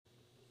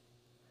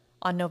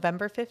On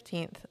November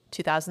 15th,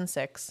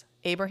 2006,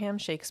 Abraham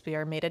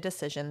Shakespeare made a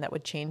decision that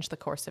would change the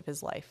course of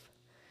his life.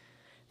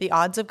 The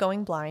odds of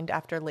going blind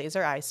after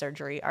laser eye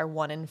surgery are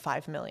 1 in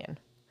 5 million.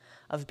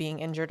 Of being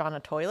injured on a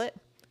toilet,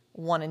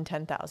 1 in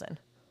 10,000.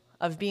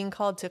 Of being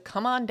called to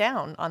come on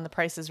down on The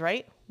Price is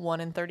Right,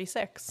 1 in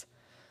 36.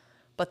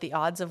 But the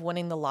odds of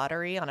winning the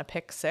lottery on a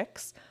pick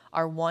six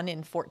are 1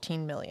 in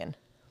 14 million.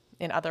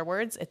 In other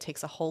words, it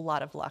takes a whole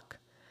lot of luck.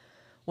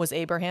 Was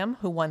Abraham,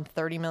 who won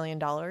 $30 million,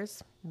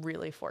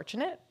 really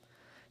fortunate?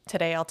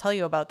 Today I'll tell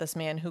you about this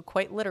man who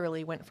quite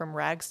literally went from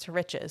rags to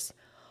riches,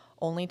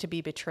 only to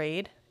be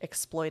betrayed,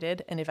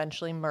 exploited, and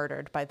eventually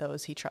murdered by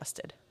those he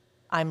trusted.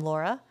 I'm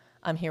Laura.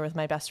 I'm here with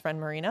my best friend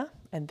Marina,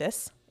 and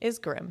this is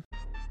Grim.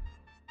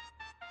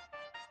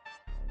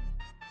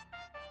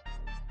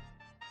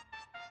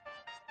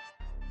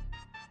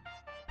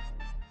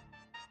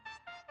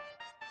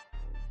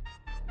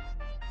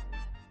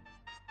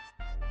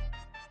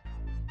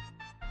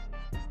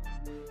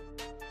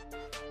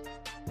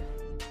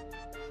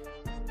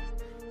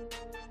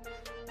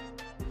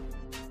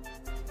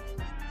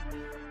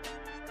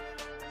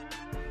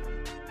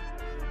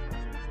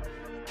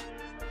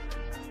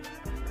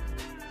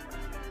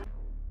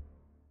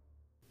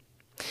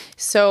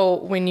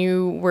 So when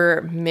you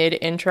were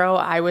mid-intro,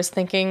 I was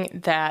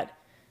thinking that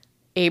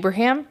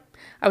Abraham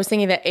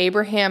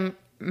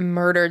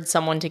murdered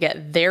someone to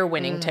get their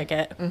winning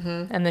ticket.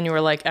 Mm-hmm. And then you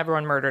were like,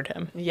 everyone murdered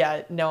him.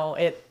 Yeah, no,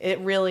 it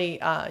really,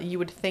 you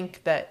would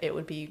think that it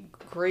would be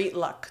great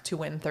luck to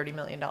win $30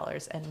 million.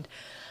 And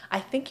I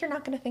think you're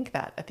not going to think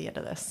that at the end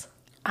of this.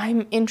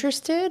 I'm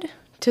interested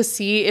to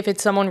see if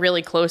it's someone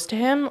really close to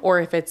him or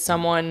if it's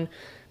someone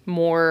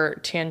more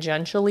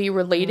tangentially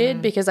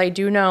related, because I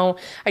do know,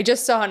 I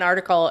just saw an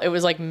article, it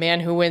was like man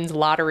who wins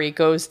lottery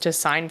goes to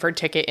sign for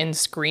ticket in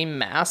Scream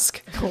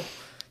mask.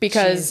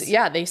 Because,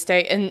 yeah, they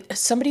stay. And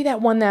somebody that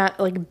won that,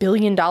 like, $1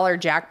 billion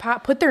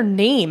jackpot put their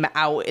name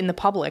out in the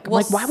public. I'm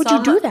like, why would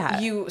you do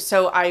that?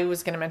 So I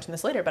was going to mention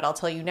this later, but I'll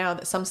tell you now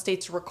that some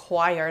states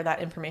require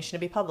that information to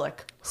be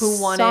public. Who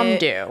won it? Some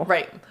do.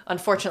 Right.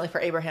 Unfortunately for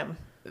Abraham,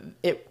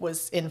 it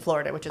was in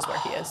Florida, which is where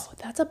he is.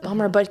 That's a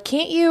bummer. Mm-hmm. But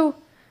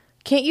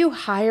can't you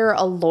hire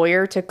a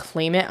lawyer to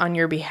claim it on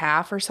your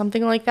behalf or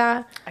something like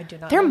that? I do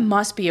not There know.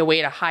 must be a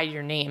way to hide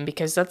your name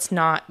because that's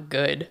not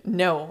good.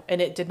 No, and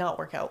it did not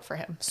work out for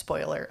him.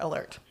 Spoiler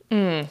alert.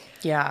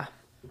 Yeah.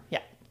 Yeah.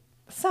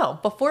 So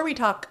before we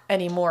talk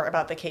any more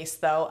about the case,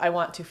 though, I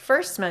want to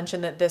first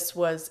mention that this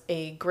was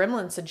a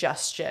Gremlin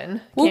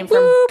suggestion. Came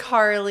from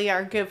Carly,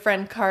 our good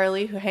friend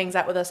Carly, who hangs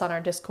out with us on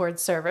our Discord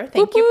server.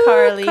 Thank you,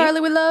 Carly. Carly,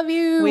 we love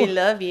you. We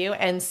love you.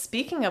 And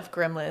speaking of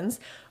gremlins,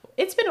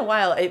 it's been a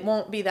while. It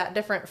won't be that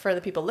different for the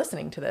people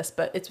listening to this,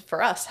 but it's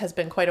for us has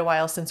been quite a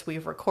while since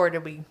we've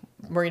recorded.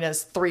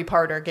 Marina's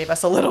 3-parter gave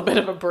us a little bit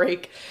of a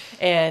break,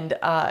 and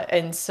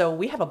so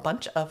we have a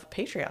bunch of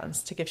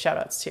Patreons to give shout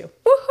outs to.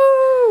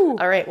 Woohoo!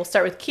 All right, we'll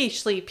start with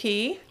Keishley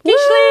P.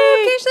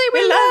 Keishley,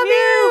 we love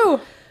you.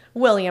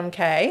 William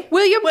K.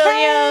 William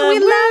K. We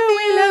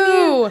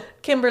love you.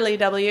 Kimberly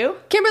W.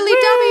 Kimberly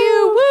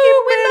W.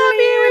 Woo, we love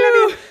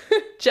you.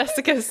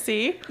 Jessica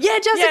C. Yeah,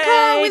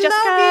 Jessica, we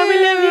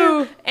love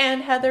you.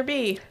 And Heather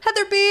B.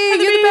 Heather B, you're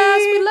the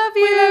best. We love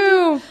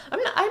you.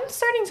 I'm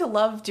starting to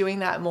love doing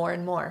that more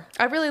and more.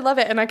 I really love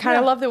it, and I kind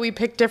of love that we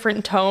pick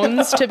different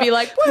tones to be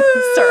like, woo,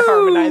 start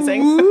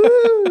harmonizing.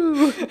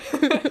 Woo.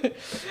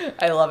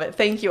 I love it.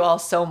 Thank you all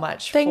so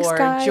much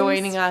for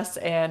joining us,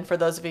 and for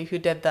those of you who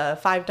did the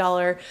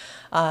 $5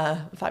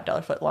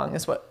 foot long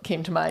is what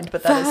came to mind,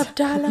 but that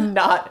 $5.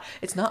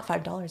 It's not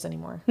 $5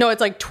 anymore. No, it's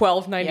like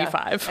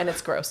 $12.95. And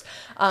it's gross.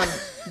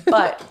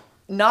 But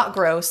not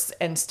gross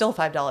and still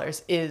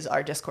 $5 is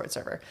our Discord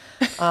server.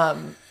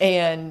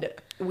 And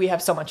we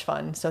have so much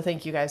fun. So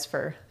thank you guys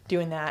for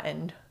doing that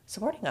and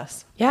supporting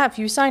us. Yeah, if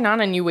you sign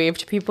on and you wave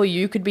to people,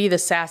 you could be the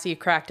sassy,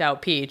 cracked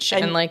out peach.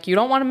 And like, you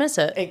don't want to miss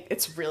it.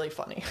 It's really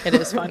funny. It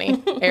is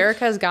funny.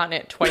 Erica has gotten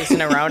it twice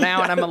in a row now,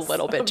 yes, and I'm a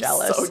little bit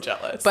jealous. So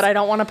jealous. But I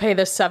don't want to pay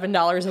the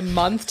 $7 a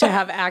month to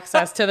have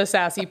access to the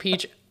sassy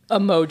peach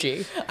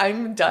emoji.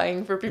 I'm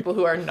dying for people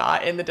who are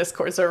not in the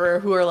Discord server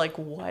who are like,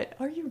 what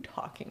are you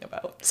talking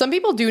about? Some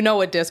people do know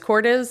what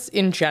Discord is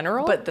in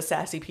general. But the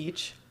sassy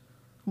peach?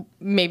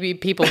 Maybe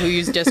people who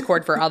use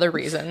Discord for other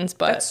reasons,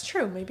 but... That's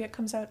true. Maybe it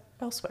comes out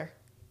elsewhere.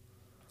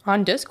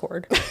 On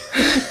Discord.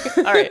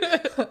 All right.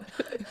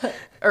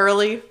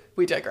 Early,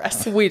 we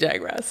digress. We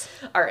digress.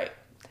 All right.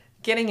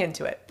 Getting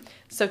into it.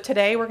 So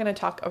today we're going to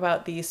talk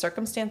about the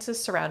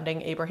circumstances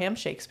surrounding Abraham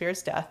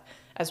Shakespeare's death,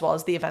 as well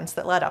as the events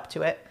that led up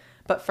to it.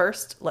 But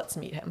first, let's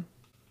meet him.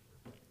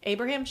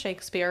 Abraham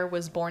Shakespeare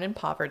was born in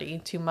poverty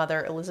to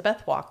mother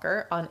Elizabeth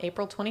Walker on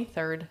April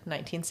 23rd,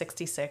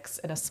 1966,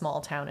 in a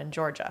small town in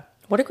Georgia.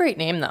 What a great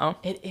name, though.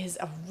 It is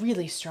a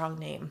really strong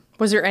name.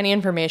 Was there any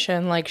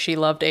information like she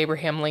loved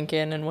Abraham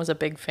Lincoln and was a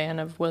big fan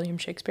of William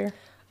Shakespeare?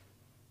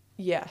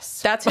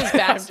 Yes. That's his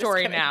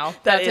backstory now.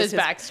 That's his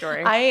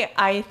backstory.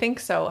 I think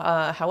so.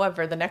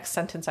 However, the next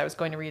sentence I was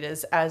going to read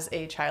is, as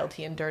a child,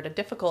 he endured a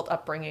difficult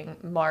upbringing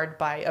marred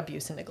by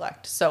abuse and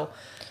neglect. So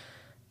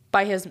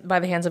By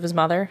the hands of his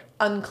mother?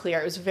 Unclear.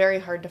 It was very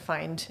hard to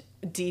find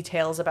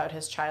details about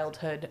his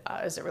childhood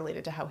as it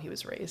related to how he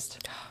was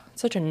raised.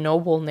 Such a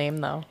noble name,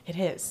 though. It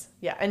is.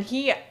 Yeah. And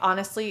he,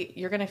 honestly,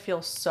 you're going to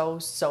feel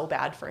so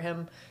bad for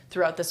him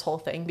throughout this whole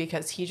thing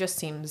because he just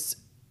seems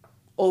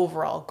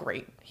overall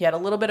great. He had a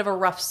little bit of a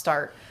rough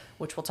start,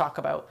 which we'll talk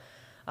about.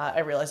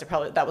 I realize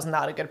that was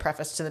not a good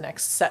preface to the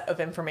next set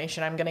of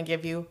information I'm going to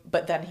give you,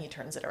 but then he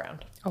turns it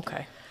around.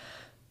 Okay.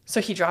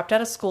 So he dropped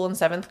out of school in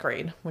 7th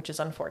grade, which is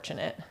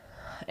unfortunate.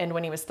 And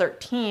when he was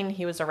 13,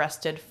 he was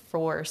arrested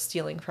for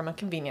stealing from a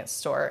convenience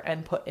store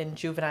and put in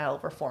juvenile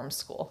reform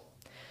school.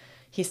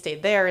 He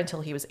stayed there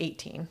until he was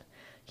 18.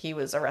 He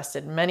was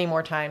arrested many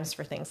more times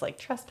for things like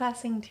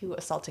trespassing to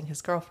assaulting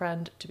his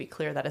girlfriend. To be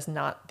clear, that is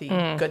not the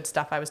good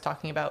stuff I was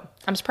talking about.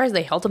 I'm surprised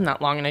they held him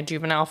that long in a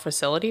juvenile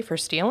facility for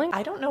stealing.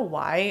 I don't know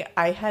why.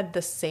 I had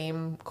the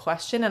same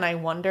question, and I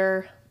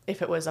wonder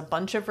if it was a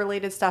bunch of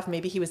related stuff.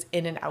 Maybe he was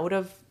in and out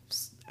of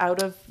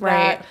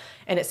Right. that.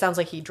 And it sounds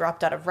like he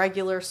dropped out of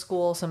regular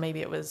school, so maybe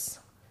it was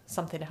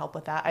something to help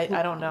with that. I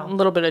don't know. A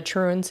little bit of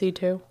truancy,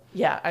 too.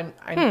 Yeah, I'm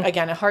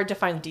again, hard to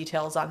find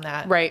details on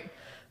that. Right.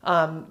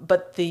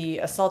 But the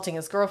assaulting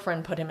his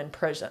girlfriend put him in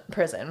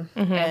prison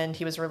and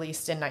he was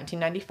released in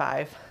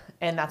 1995.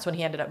 And that's when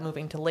he ended up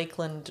moving to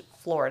Lakeland,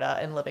 Florida,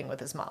 and living with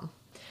his mom.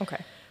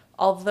 Okay.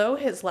 Although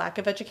his lack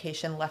of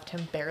education left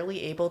him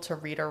barely able to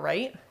read or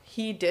write,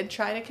 he did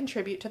try to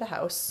contribute to the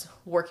house,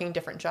 working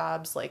different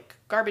jobs like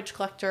garbage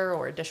collector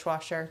or a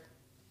dishwasher.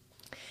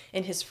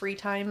 In his free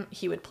time,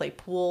 he would play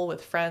pool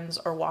with friends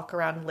or walk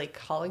around Lake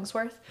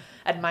Hollingsworth,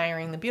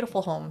 admiring the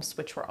beautiful homes,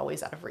 which were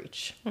always out of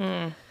reach.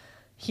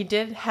 He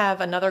did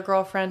have another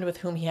girlfriend with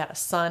whom he had a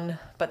son,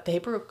 but they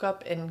broke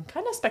up in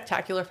kind of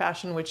spectacular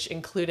fashion, which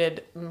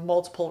included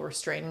multiple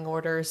restraining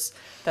orders.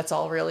 That's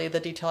all really the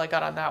detail I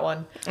got on that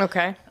one.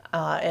 Okay.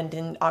 And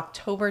in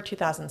October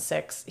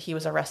 2006, he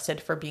was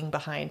arrested for being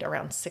behind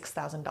around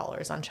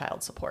 $6,000 on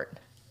child support.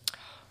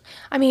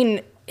 I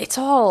mean, it's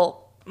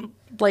all,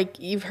 like,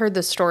 you've heard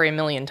this story a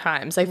million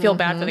times. I feel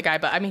bad for the guy,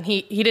 but, I mean,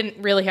 he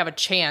didn't really have a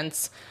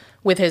chance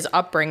with his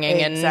upbringing.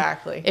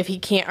 Exactly. And if he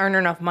can't earn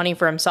enough money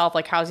for himself,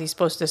 like, how's he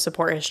supposed to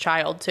support his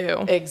child,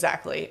 too?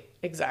 Exactly.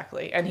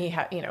 And he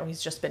had,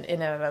 he's just been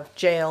in and out of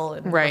jail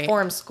and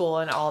reform school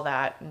and all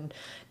that. And,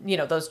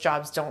 those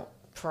jobs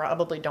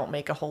probably don't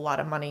make a whole lot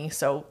of money.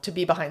 So to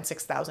be behind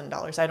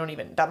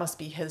 $6,000, that must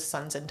be his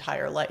son's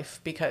entire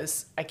life,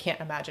 because I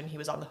can't imagine he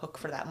was on the hook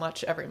for that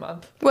much every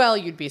month. Well,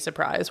 you'd be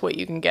surprised what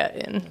you can get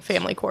in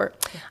family court.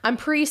 I'm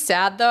pretty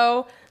sad,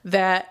 though,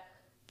 that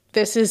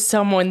this is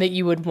someone that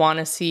you would want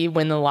to see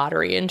win the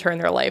lottery and turn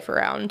their life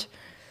around.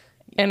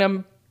 And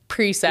I'm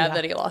pretty sad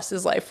that he lost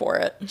his life for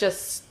it.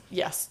 Just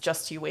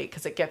you wait,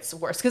 because it gets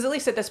worse. Because at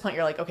least at this point,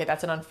 you're like, okay,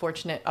 that's an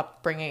unfortunate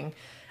upbringing.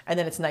 And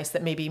then it's nice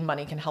that maybe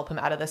money can help him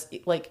out of this.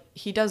 Like,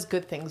 he does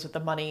good things with the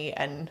money,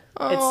 and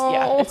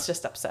it's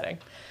just upsetting.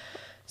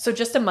 So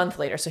just a month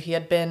later, so he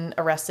had been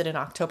arrested in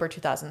October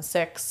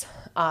 2006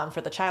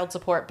 for the child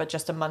support, but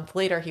just a month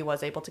later, he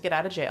was able to get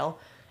out of jail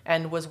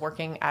and was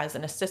working as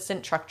an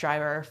assistant truck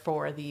driver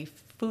for the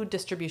food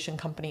distribution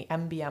company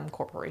MBM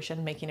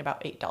Corporation, making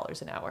about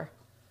 $8 an hour.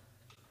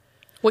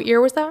 What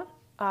year was that?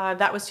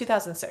 That was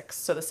 2006,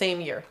 so the same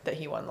year that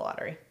he won the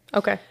lottery.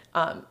 Okay.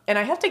 And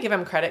I have to give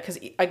him credit because,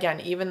 again,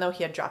 even though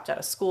he had dropped out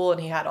of school and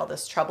he had all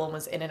this trouble and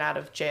was in and out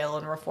of jail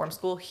and reform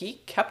school,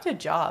 he kept a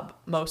job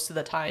most of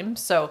the time.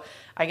 So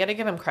I got to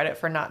give him credit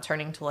for not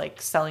turning to,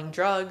 like, selling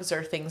drugs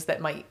or things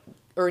that might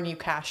earn you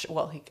cash.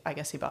 Well, I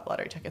guess he bought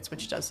lottery tickets,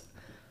 which does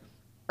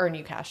earn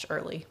you cash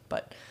early.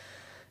 But,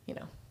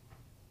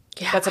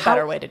 that's a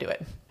better way to do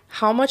it.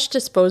 How much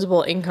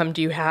disposable income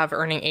do you have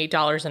earning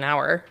 $8 an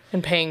hour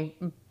and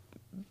paying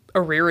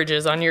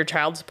arrearages on your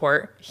child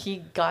support? He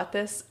got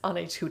this on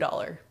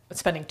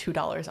spending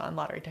 $2 on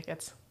lottery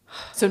tickets.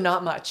 So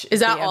not much.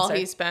 Is that all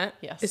he spent?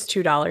 Yes. It's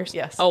 $2?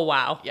 Yes. Oh,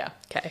 wow. Yeah.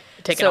 Okay.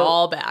 Take it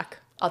all back.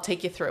 I'll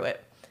take you through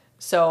it.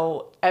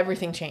 So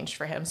everything changed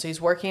for him. So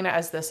he's working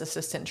as this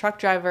assistant truck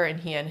driver, and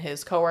he and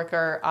his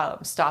coworker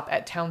stop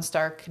at Town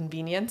Star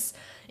Convenience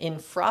in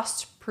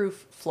Frostproof,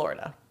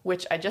 Florida,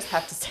 which I just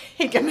have to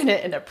take a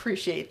minute and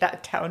appreciate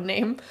that town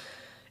name.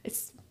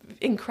 It's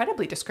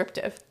incredibly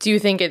descriptive. Do you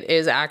think it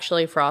is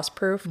actually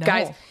frostproof? No.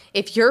 Guys,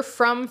 if you're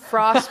from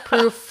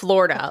Frostproof,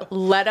 Florida,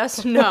 let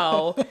us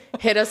know.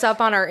 Hit us up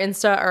on our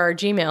Insta or our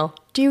Gmail.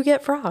 Do you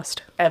get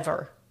frost?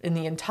 Ever in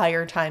the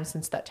entire time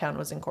since that town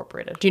was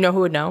incorporated. Do you know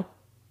who would know?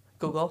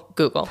 Google.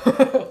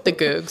 The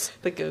Googs.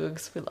 The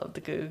Googs. We love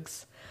the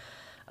Googs.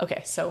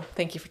 Okay, so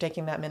thank you for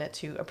taking that minute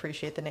to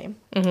appreciate the name.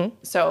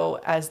 So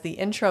as the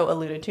intro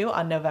alluded to,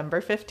 on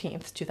November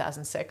 15th,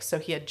 2006, so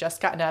he had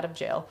just gotten out of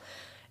jail,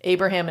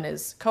 Abraham and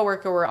his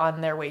coworker were on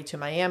their way to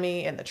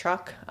Miami in the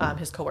truck.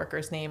 His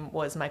coworker's name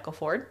was Michael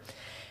Ford.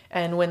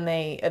 And when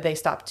they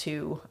stopped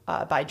to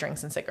buy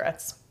drinks and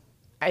cigarettes.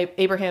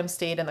 Abraham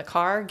stayed in the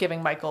car,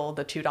 giving Michael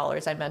the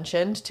 $2 I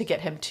mentioned to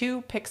get him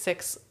 2 pick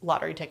 6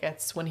 lottery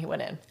tickets when he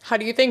went in. How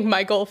do you think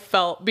Michael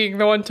felt being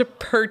the one to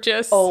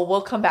purchase? Oh,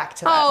 we'll come back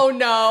to that. Oh,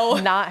 no.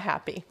 Not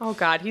happy. Oh,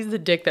 God. He's the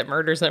dick that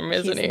murders him,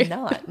 isn't he? He's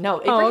not.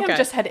 No, Abraham okay.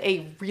 just had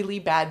a really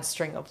bad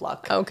string of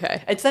luck.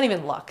 Okay. It's not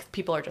even luck.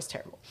 People are just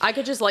terrible. I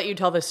could just let you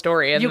tell the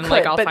story and You then,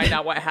 could, I'll but find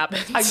out what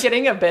happens. I'm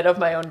getting a bit of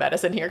my own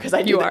medicine here because I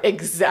You do are.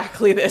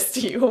 exactly this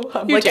to you.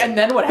 I'm like, did. and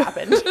then what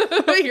happened?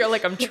 You're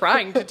like, I'm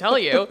trying to tell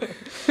you.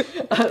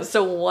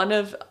 So one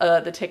of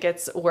the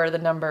tickets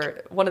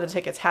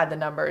had the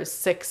numbers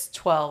 6,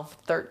 12,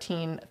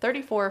 13,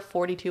 34,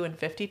 42, and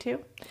 52.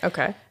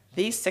 Okay.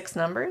 These 6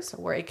 numbers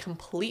were a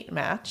complete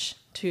match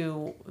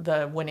to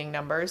the winning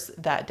numbers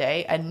that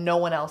day, and no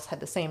one else had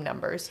the same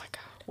numbers,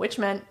 which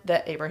meant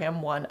that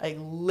Abraham won a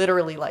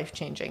literally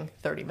life-changing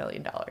 $30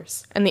 million.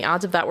 And the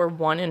odds of that were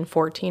 1 in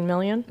 14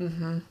 million?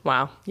 Mm-hmm.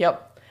 Wow.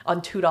 Yep.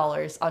 On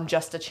 $2, on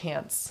just a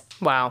chance.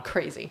 Wow.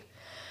 Crazy.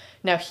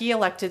 Now, he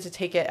elected to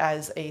take it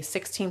as a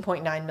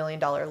 $16.9 million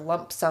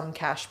lump sum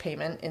cash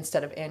payment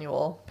instead of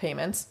annual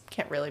payments.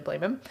 Can't really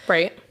blame him.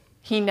 Right.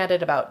 He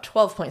netted about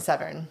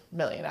 $12.7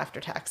 million after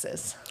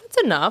taxes.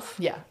 That's enough.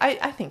 Yeah,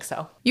 I think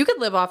so. You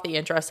could live off the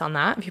interest on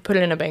that if you put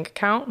it in a bank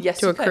account Yes,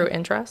 to you accrue could.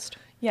 interest.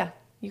 Yeah,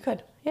 you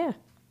could. Yeah.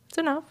 It's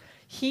enough.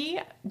 He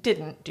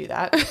didn't do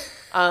that,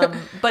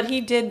 but he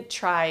did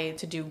try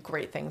to do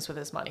great things with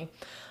his money.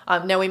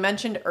 Now, we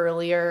mentioned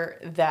earlier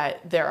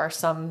that there are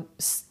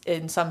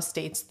in some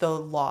states, the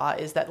law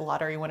is that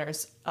lottery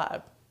winners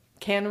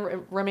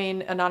can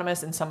remain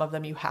anonymous, and some of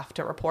them you have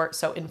to report.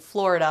 So in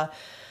Florida,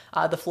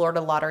 the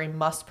Florida Lottery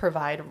must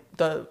provide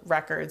the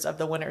records of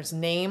the winner's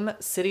name,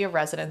 city of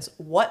residence,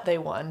 what they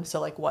won, so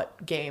like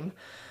what game,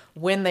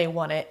 when they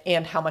won it,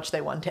 and how much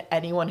they won to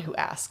anyone who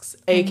asks,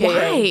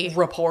 aka Why?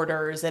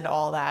 reporters and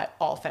all that,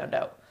 all found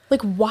out.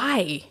 Like,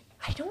 why?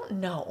 I don't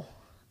know.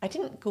 I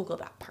didn't Google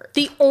that part.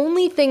 The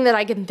only thing that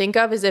I can think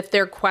of is if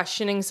they're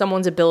questioning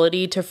someone's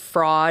ability to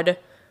fraud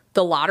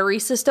the lottery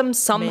system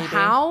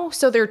somehow. Maybe.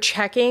 So they're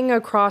checking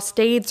across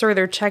states or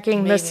they're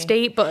checking the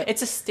state, but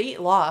it's a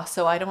state law,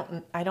 so I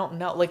don't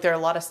know. Like there are a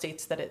lot of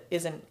states that it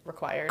isn't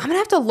required. I'm gonna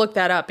have to look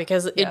that up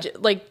because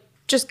it like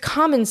just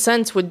common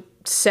sense would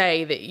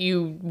say that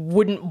you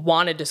wouldn't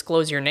want to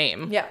disclose your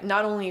name. Yeah,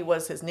 not only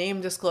was his name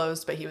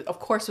disclosed, but he of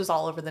course was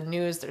all over the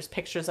news. There's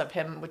pictures of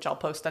him, which I'll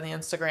post on the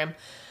Instagram,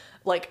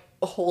 like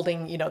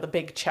holding, the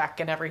big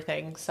check and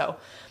everything. So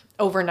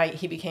overnight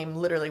he became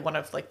literally one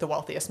of like the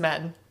wealthiest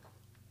men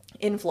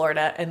in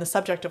Florida and the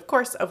subject, of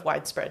course, of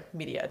widespread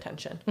media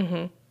attention.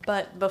 Mm-hmm.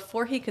 But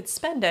before he could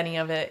spend any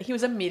of it, he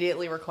was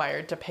immediately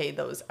required to pay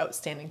those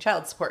outstanding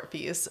child support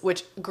fees,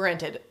 which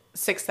granted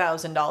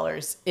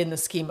 $6,000 in the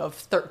scheme of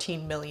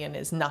 $13 million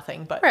is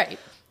nothing. But right.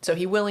 So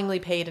he willingly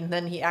paid, and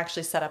then he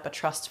actually set up a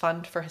trust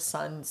fund for his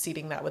son,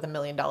 seeding that with $1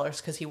 million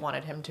because he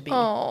wanted him to be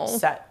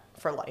set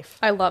for life.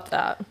 I love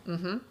that.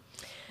 Mm-hmm.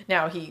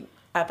 Now, he,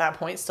 at that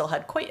point, still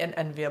had quite an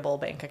enviable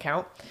bank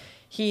account.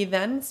 He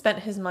then spent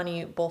his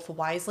money both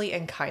wisely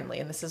and kindly,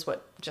 and this is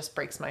what just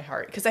breaks my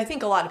heart. Because I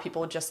think a lot of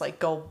people would just like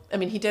go,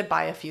 he did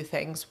buy a few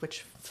things,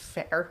 which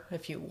fair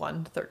if you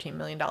won $13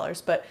 million,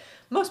 but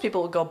most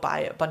people would go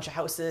buy a bunch of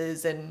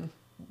houses and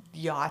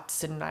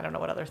yachts and I don't know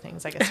what other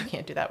things. I guess you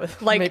can't do that with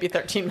like maybe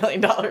 $13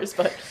 million,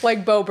 but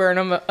like Bo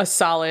Burnham, a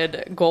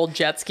solid gold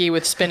jet ski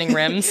with spinning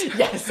rims.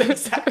 Yes,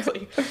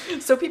 exactly.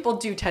 So people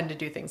do tend to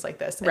do things like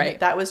this. And right.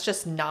 That was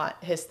just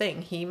not his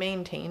thing. He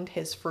maintained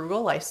his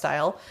frugal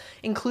lifestyle,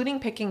 including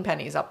picking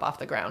pennies up off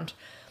the ground.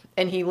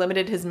 And he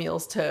limited his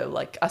meals to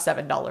like a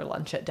 $7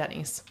 lunch at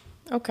Denny's.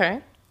 Okay.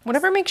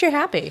 Whatever makes you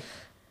happy.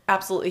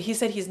 Absolutely. He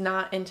said he's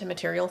not into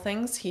material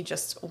things. He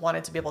just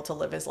wanted to be able to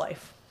live his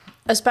life.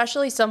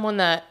 Especially someone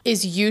that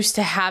is used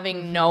to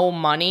having no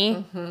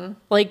money. Mm-hmm.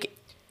 Like,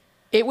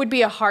 it would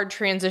be a hard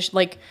transition.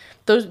 Like,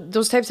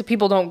 those types of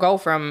people don't go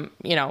from,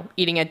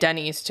 eating at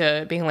Denny's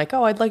to being like,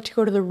 oh, I'd like to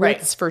go to the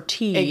Ritz for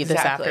tea this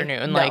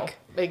afternoon. No,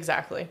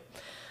 exactly.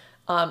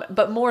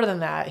 But more than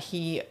that,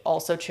 he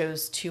also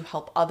chose to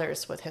help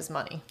others with his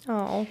money.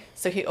 Oh.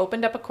 So he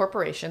opened up a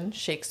corporation,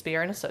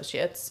 Shakespeare and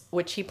Associates,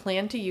 which he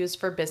planned to use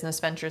for business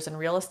ventures in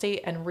real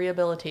estate and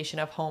rehabilitation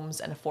of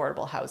homes and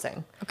affordable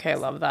housing. Okay, I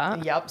love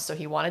that. Yep. So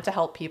he wanted to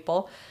help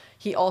people.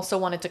 He also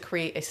wanted to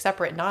create a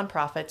separate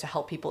nonprofit to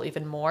help people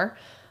even more.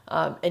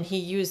 And he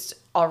used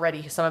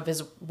already some of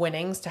his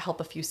winnings to help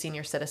a few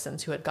senior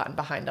citizens who had gotten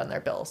behind on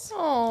their bills.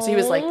 Aww. So he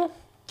was like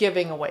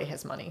giving away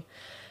his money.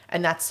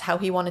 And that's how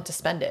he wanted to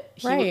spend it.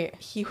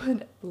 He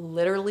would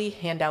literally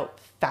hand out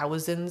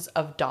thousands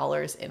of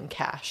dollars in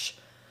cash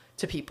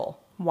to people.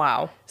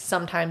 Wow.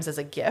 Sometimes as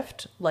a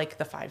gift, like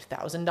the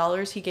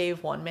 $5,000 he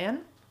gave one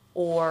man,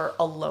 or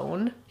a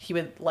loan. He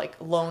would like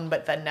loan,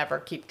 but then never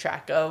keep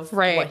track of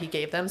what he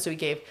gave them. So he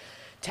gave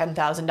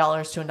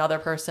 $10,000 to another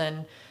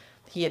person.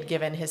 He had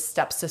given his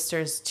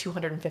stepsisters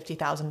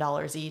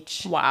 $250,000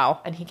 each.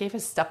 Wow. And he gave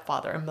his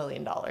stepfather $1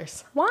 million.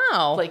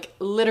 Wow. Like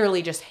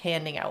literally just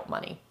handing out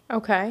money.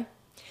 Okay.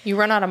 You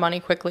run out of money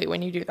quickly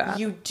when you do that.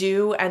 You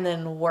do, and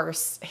then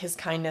worse, his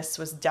kindness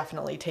was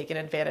definitely taken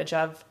advantage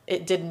of.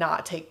 It did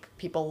not take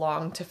people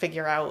long to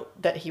figure out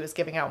that he was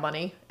giving out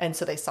money, and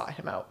so they sought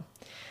him out.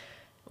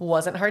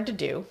 Wasn't hard to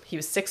do. He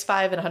was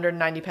 6'5" and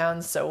 190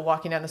 pounds, so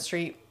walking down the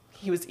street,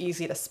 he was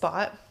easy to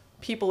spot.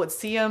 People would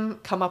see him,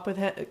 come up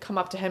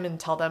to him and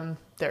tell them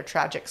their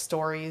tragic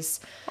stories,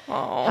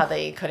 how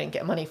they couldn't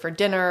get money for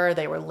dinner,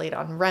 they were late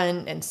on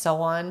rent, and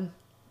so on.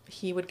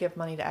 He would give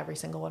money to every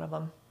single one of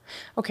them.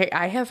 Okay,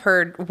 I have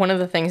heard one of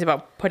the things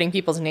about putting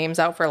people's names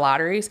out for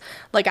lotteries.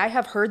 Like, I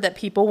have heard that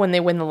people, when they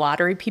win the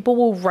lottery, people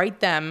will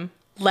write them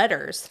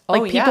letters.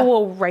 Like, people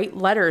will write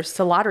letters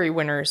to lottery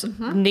winners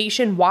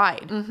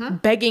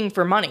nationwide, begging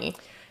for money.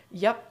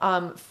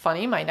 Yep.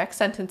 Funny, my next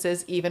sentence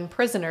is even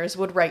prisoners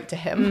would write to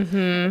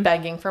him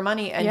begging for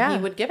money, and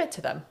he would give it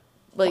to them.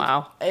 Like,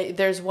 wow.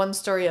 There's one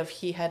story of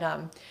he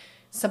had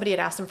somebody had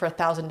asked him for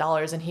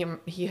 $1,000, and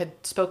he had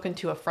spoken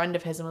to a friend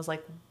of his and was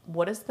like,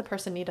 what does the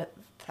person need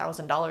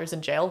 $1,000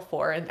 in jail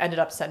for? And ended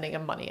up sending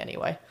him money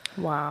anyway.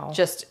 Wow.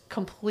 Just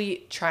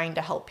complete trying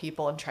to help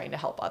people and trying to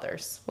help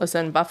others.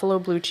 Listen, buffalo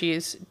blue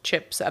cheese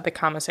chips at the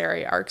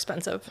commissary are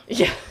expensive.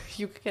 Yeah.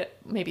 You could get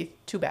maybe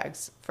 2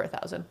 bags for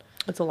 $1,000.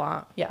 That's a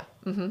lot. Yeah.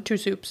 2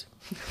 soups.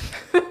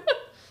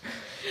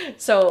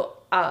 So,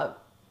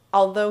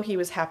 although he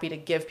was happy to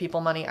give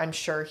people money, I'm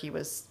sure he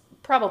was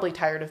probably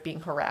tired of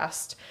being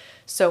harassed.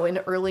 So in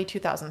early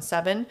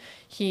 2007,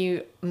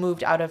 he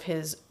moved out of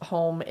his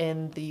home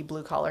in the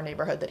blue-collar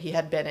neighborhood that he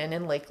had been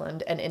in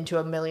Lakeland, and into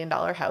a $1 million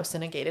house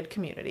in a gated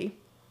community.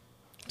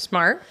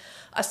 Smart.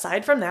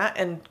 Aside from that,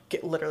 and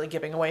literally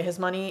giving away his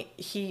money,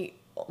 he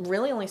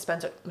really only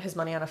spent his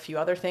money on a few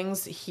other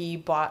things. He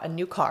bought a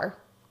new car,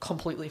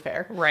 completely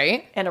fair.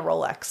 Right. And a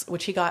Rolex,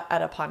 which he got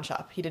at a pawn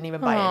shop. He didn't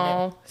even buy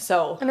it new.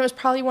 So, and it was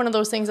probably one of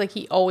those things like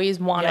he always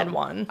wanted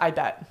one. I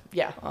bet.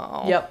 Yeah.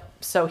 Oh. Yep.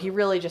 So he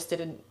really just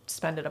didn't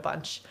spend it a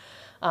bunch.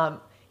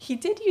 He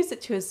did use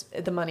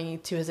it the money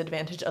to his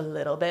advantage a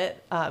little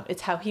bit.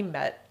 It's how he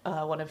met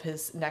one of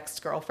his next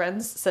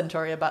girlfriends,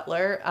 Centauria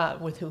Butler,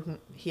 with whom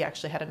he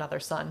actually had another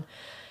son.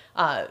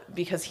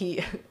 Because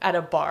he, at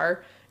a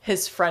bar,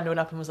 his friend went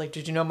up and was like,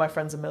 "Did you know my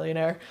friend's a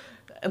millionaire?"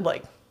 And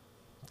like,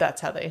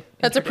 that's how they.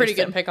 That's a pretty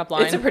good pickup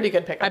line. It's a pretty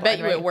good pickup line. I bet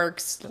you right? It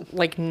works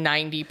like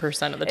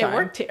 90% of the time. It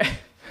worked here.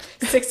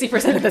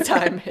 60% of the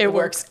time, it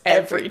works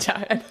every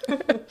time.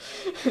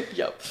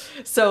 Yep.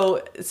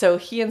 So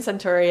he and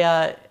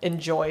Centauria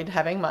enjoyed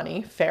having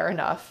money. Fair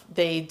enough.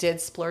 They did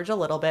splurge a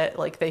little bit.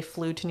 Like, they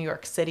flew to New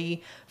York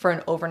City for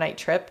an overnight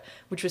trip,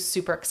 which was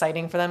super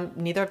exciting for them.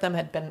 Neither of them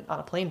had been on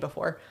a plane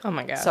before. Oh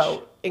my gosh.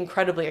 So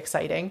incredibly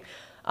exciting.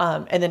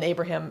 And then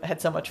Abraham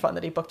had so much fun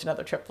that he booked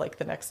another trip like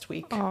the next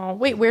week. Oh,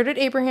 wait, where did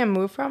Abraham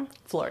move from?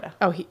 Florida.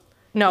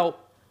 Oh,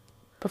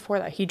 before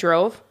that, he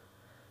drove?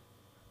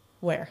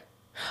 Where?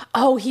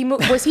 Oh,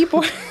 was he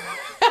born?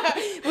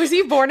 Was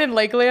he born in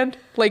Lakeland?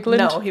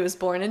 No, he was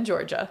born in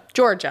Georgia.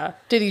 Georgia.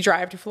 Did he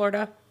drive to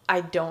Florida?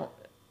 I don't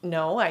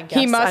know. I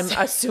guess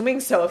I'm assuming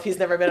so. If he's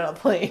never been on a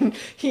plane,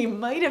 he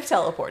might have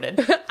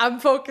teleported.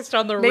 I'm focused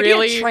on Maybe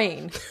a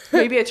train.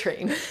 Maybe a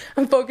train.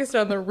 I'm focused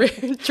on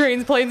the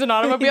trains, planes, and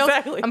automobiles.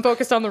 Exactly. I'm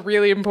focused on the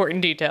really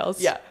important details.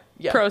 Yeah.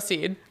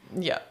 Proceed.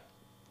 Yeah.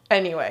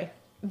 Anyway,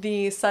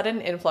 the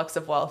sudden influx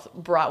of wealth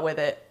brought with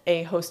it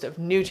a host of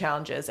new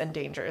challenges and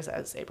dangers,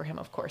 as Abraham,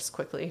 of course,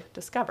 quickly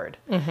discovered.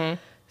 Mm-hmm.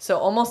 So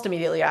almost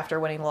immediately after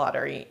winning the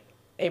lottery,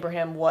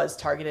 Abraham was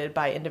targeted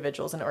by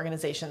individuals and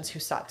organizations who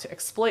sought to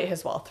exploit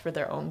his wealth for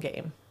their own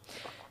gain.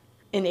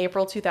 In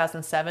April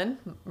 2007,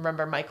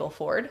 remember Michael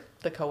Ford,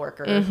 the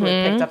coworker who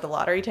had picked up the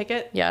lottery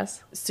ticket?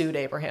 Yes. Sued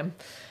Abraham,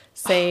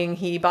 saying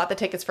he bought the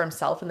tickets for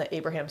himself and that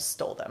Abraham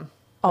stole them.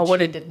 Oh,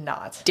 what he a did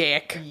not.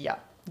 Dick.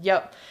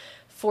 Yep.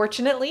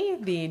 Fortunately,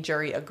 the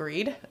jury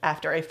agreed.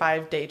 After a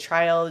 5-day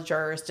trial,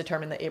 jurors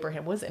determined that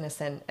Abraham was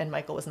innocent and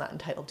Michael was not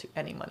entitled to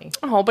any money.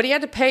 Oh, but he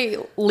had to pay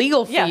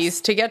legal fees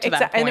to get to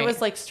that point. And it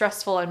was like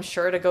stressful, I'm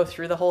sure, to go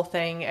through the whole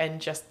thing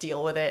and just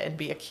deal with it and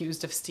be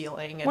accused of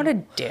stealing. And what a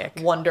dick.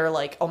 Wonder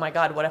like, oh my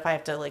God, what if I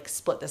have to like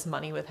split this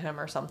money with him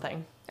or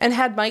something? And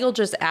had Michael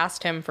just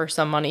asked him for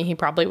some money, he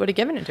probably would have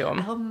given it to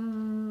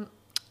him.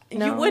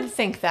 No? You would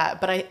think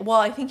that, but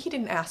I think he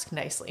didn't ask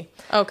nicely.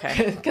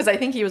 Okay. Because I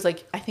think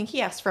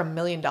he asked for $1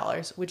 million,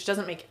 which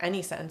doesn't make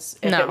any sense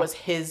if it was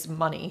his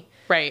money.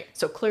 Right.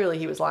 So clearly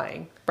he was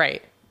lying.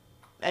 Right.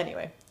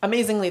 Anyway,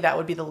 amazingly, that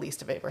would be the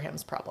least of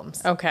Abraham's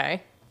problems.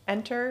 Okay.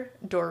 Enter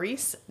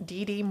Doris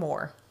Dee Dee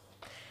Moore.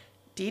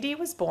 Dee Dee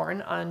was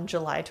born on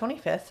July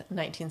 25th,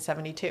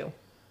 1972.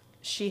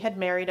 She had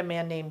married a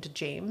man named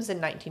James in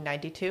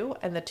 1992,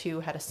 and the two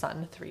had a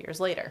son 3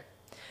 years later.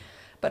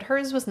 But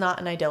hers was not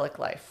an idyllic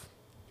life.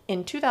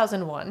 In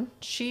 2001,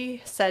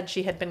 she said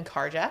she had been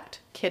carjacked,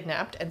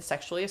 kidnapped, and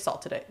sexually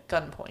assaulted at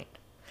gunpoint.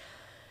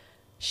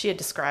 She had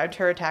described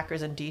her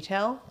attackers in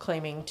detail,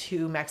 claiming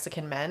 2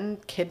 Mexican men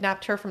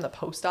kidnapped her from the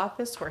post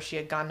office where she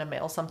had gone to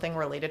mail something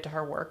related to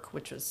her work,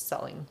 which was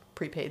selling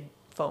prepaid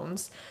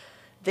phones.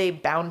 They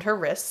bound her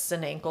wrists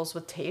and ankles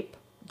with tape.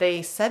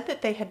 They said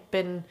that they had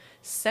been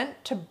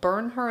sent to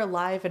burn her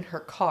alive in her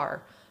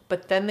car,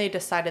 but then they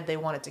decided they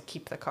wanted to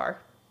keep the car.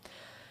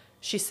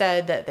 She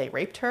said that they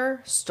raped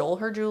her, stole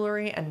her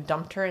jewelry, and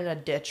dumped her in a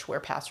ditch where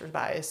passersby,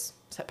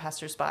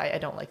 I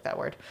don't like that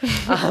word.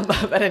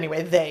 But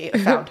anyway, they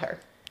found her.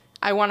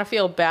 I want to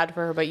feel bad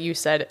for her, but you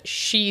said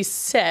she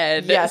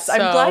said. Yes, so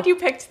I'm glad you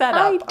picked that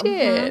up. I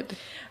did.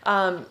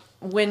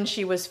 When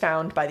she was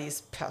found by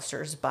these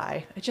passersby,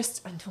 I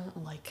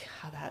don't like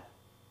how that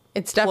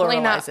It's definitely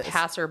not pluralizes.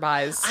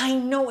 passerbys. I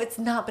know it's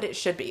not, but it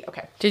should be.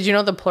 Okay. Did you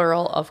know the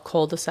plural of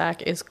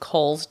cul-de-sac is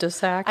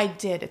cols-de-sac? I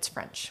did. It's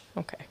French.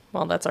 Okay.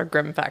 Well, that's our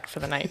grim fact for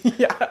the night.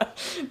 Yeah,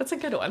 that's a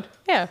good one.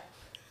 Yeah.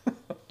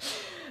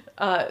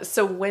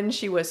 So when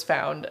she was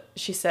found,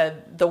 she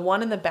said, the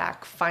one in the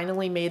back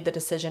finally made the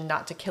decision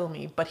not to kill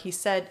me, but he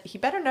said he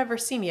better never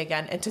see me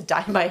again and to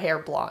dye my hair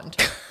blonde,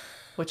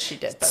 which she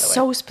did, by the way.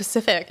 So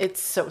specific.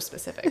 It's so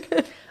specific.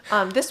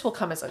 This will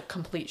come as a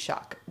complete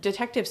shock.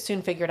 Detectives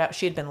soon figured out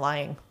she had been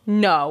lying.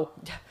 No.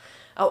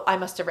 Oh, I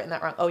must have written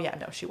that wrong. Oh, yeah,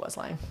 no, she was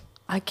lying.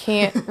 I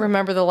can't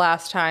remember the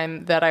last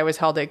time that I was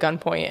held at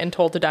gunpoint and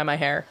told to dye my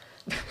hair.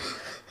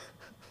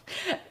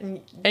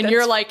 And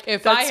you're like,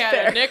 if I had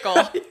fair. a nickel.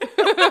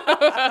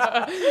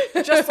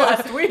 Just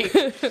last week.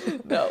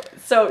 No.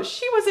 So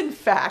she was, in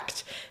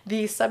fact,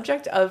 the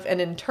subject of an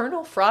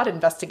internal fraud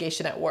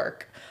investigation at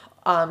work.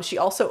 She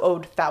also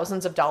owed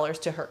thousands of dollars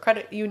to her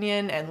credit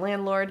union and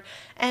landlord.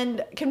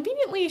 And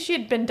conveniently, she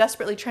had been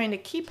desperately trying to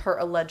keep her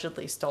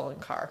allegedly stolen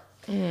car.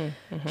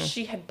 Mm-hmm.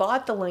 She had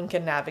bought the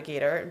Lincoln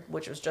Navigator,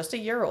 which was just a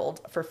year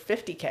old, for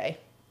 $50K,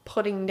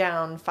 putting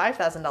down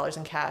 $5,000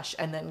 in cash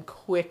and then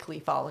quickly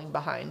falling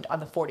behind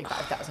on the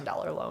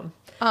 $45,000 loan.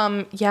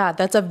 Yeah,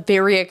 that's a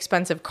very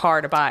expensive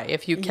car to buy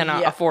if you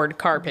cannot afford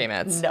car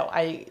payments. No,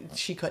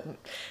 she couldn't.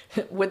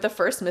 With the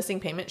first missing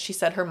payment, she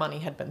said her money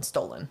had been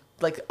stolen.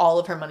 Like, all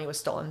of her money was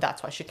stolen.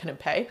 That's why she couldn't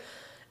pay.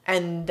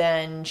 And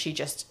then she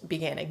just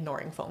began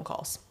ignoring phone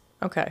calls.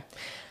 Okay.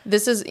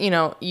 This is,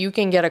 you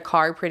can get a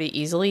car pretty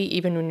easily,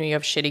 even when you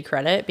have shitty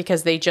credit,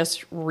 because they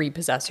just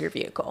repossess your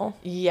vehicle.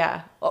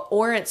 Yeah.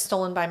 Or it's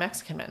stolen by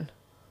Mexican men.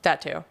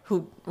 That too.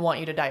 Who want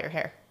you to dye your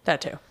hair.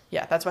 That too.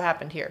 Yeah, that's what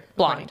happened here.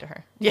 Blonde. To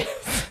her.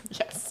 Yes.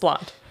 Yes.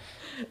 Blonde.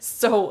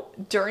 So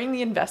during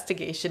the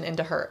investigation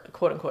into her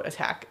quote-unquote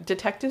attack,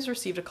 detectives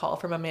received a call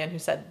from a man who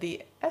said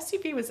the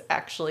SUV was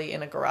actually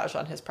in a garage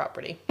on his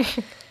property.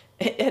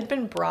 It had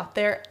been brought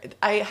there.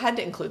 I had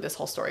to include this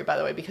whole story, by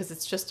the way, because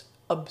it's just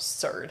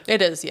absurd.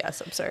 It is,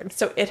 yes, absurd.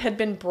 So it had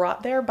been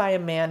brought there by a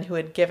man who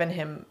had given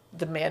him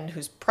the man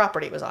whose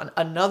property it was on.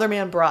 Another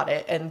man brought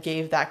it and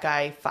gave that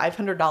guy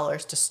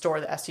 $500 to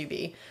store the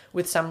SUV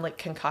with some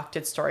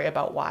concocted story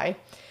about why.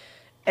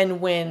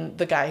 And when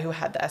the guy who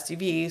had the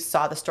SUV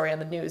saw the story on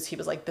the news, he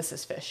was like, this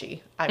is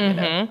fishy. I'm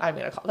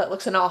gonna call. That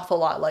looks an awful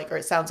lot like, or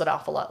it sounds an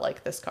awful lot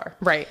like this car.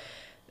 Right.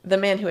 The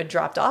man who had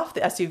dropped off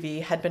the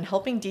SUV had been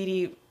helping Dee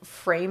Dee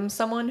frame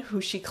someone who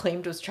she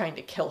claimed was trying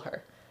to kill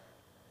her.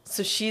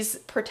 So she's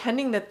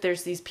pretending that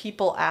there's these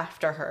people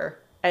after her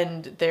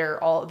and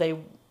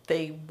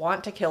they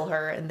want to kill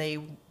her and they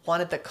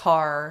wanted the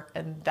car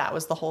and that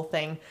was the whole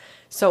thing.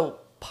 So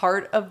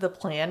part of the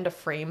plan to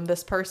frame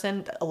this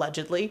person,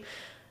 allegedly,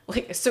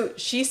 so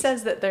she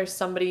says that there's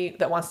somebody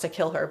that wants to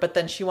kill her, but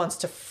then she wants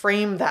to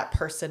frame that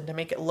person to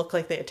make it look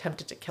like they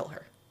attempted to kill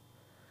her.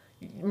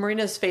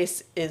 Marina's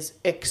face is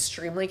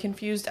extremely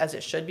confused, as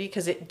it should be,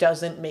 because it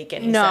doesn't make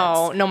any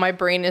sense. No, my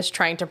brain is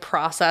trying to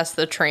process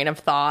the train of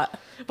thought.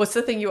 What's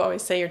the thing you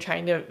always say? You're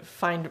trying to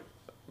find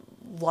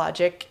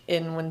logic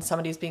in when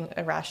somebody's being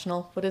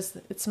irrational.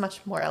 It's much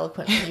more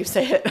eloquent when you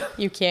say it.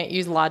 You can't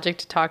use logic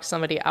to talk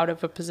somebody out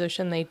of a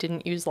position they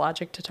didn't use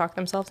logic to talk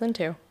themselves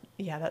into.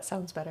 Yeah, that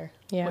sounds better.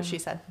 Yeah. What she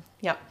said.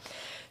 Yeah.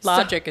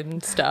 Logic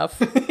and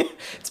stuff.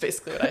 It's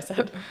basically what I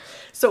said.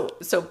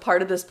 So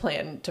part of this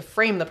plan to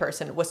frame the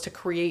person was to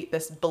create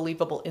this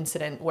believable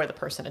incident where the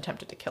person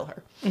attempted to kill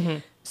her. Mm-hmm.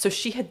 So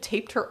she had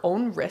taped her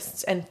own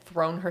wrists and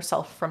thrown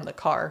herself from the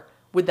car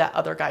with that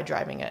other guy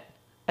driving it.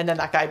 And then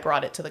that guy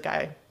brought it to the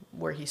guy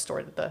where he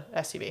stored the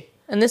SUV.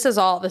 And this is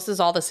all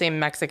the same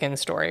Mexican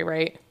story,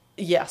 right?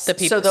 Yes. The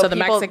people, so the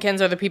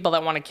Mexicans are the people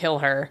that want to kill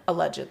her.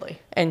 Allegedly.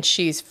 And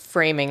she's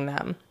framing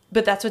them.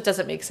 But that's what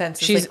doesn't make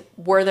sense.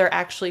 Were there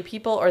actually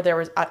people, or there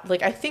was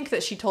I think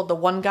that she told the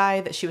one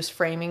guy that she was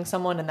framing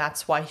someone and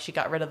that's why she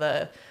got rid of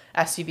the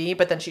SUV,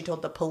 but then she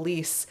told the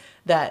police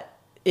that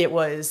it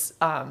was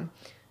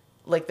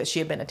that she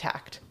had been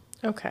attacked.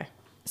 Okay.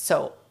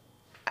 So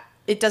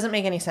it doesn't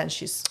make any sense.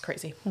 She's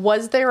crazy.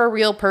 Was there a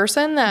real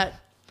person that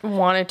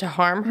wanted to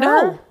harm her?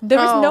 No, there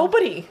was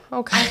nobody.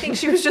 Okay. I think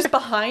she was just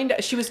behind.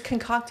 She was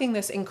concocting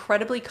this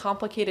incredibly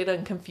complicated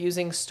and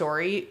confusing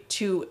story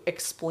to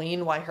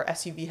explain why her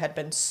SUV had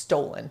been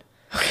stolen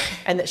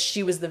and that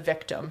she was the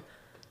victim.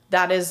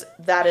 That is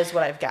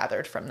what I've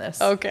gathered from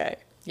this. Okay.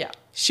 Yeah.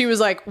 She was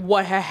like,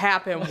 what had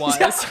happened was.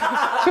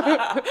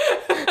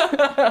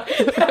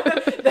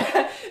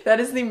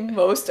 That is the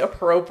most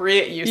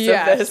appropriate use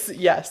of this.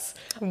 Yes.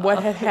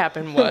 What had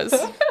happened was.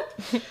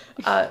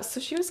 So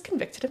she was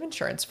convicted of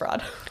insurance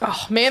fraud.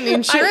 Oh, man, the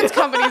insurance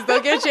companies,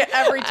 they'll get you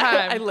every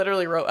time. I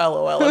literally wrote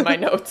LOL in my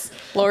notes.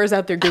 Laura's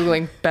out there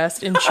Googling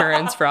best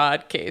insurance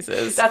fraud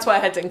cases. That's why I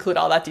had to include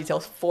all that detail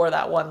for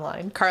that one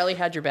line. Carly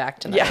had your back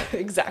tonight. Yeah,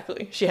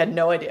 exactly. She had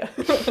no idea.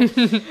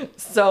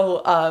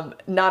 So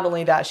not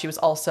only that, she was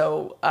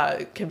also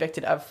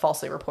convicted of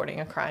falsely reporting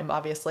a crime,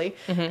 obviously.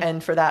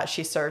 And for that,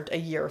 she served a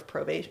year of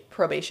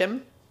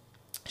probation.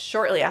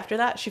 Shortly after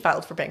that, she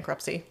filed for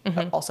bankruptcy.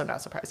 Also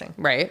not surprising.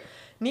 Right.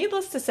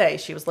 Needless to say,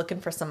 she was looking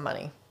for some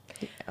money.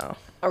 Oh.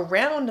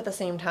 Around the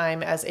same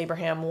time as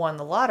Abraham won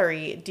the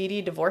lottery, Dee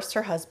Dee divorced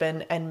her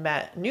husband and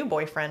met new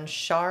boyfriend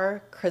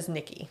Shar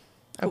Krasnicki.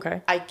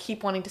 Okay. I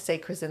keep wanting to say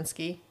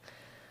Krasinski.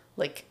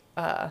 Like,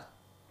 John.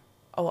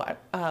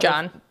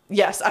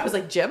 Yes, I was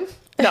like, Jim?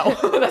 No,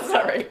 that's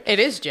not right. It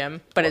is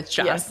Jim, but it's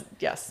John.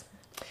 Yes.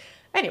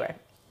 Anyway,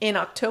 in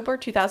October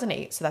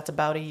 2008, so that's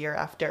about 2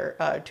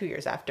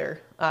 years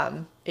after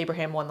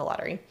Abraham won the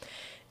lottery,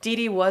 Dee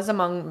Dee was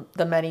among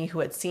the many who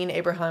had seen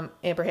Abraham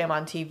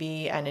on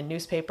TV and in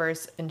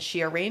newspapers, and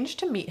she arranged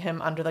to meet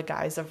him under the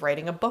guise of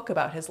writing a book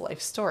about his life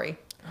story.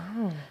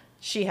 Oh.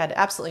 She had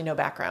absolutely no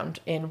background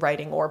in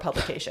writing or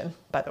publication,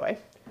 by the way.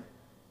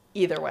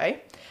 Either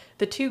way,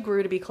 the two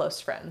grew to be close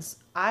friends.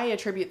 I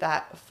attribute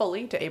that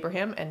fully to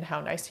Abraham and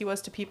how nice he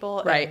was to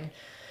people. Right. And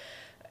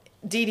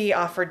Dee Dee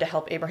offered to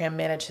help Abraham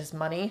manage his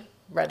money.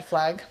 Red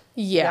flag.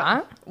 Yeah.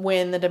 Yep.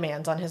 When the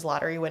demands on his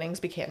lottery winnings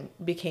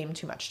became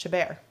too much to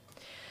bear.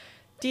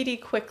 Dee Dee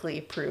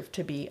quickly proved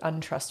to be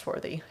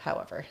untrustworthy,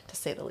 however, to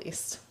say the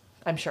least.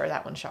 I'm sure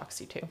that one shocks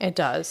you too. It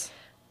does.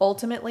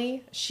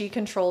 Ultimately, she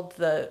controlled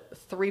the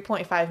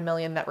 $3.5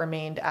 million that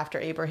remained after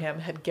Abraham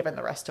had given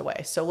the rest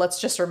away. So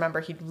let's just remember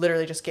he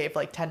literally just gave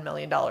like $10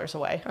 million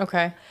away.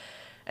 Okay.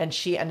 And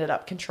she ended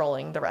up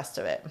controlling the rest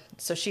of it.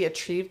 So she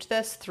achieved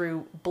this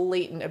through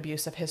blatant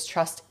abuse of his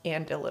trust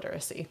and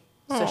illiteracy.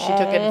 So she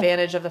took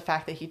advantage of the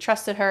fact that he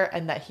trusted her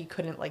and that he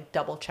couldn't like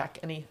double check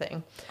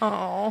anything.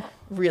 Oh.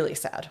 Really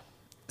sad.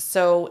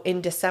 So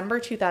in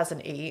December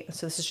 2008,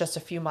 so this is just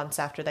a few months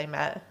after they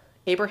met,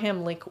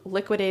 Abraham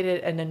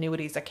liquidated an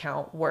annuities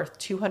account worth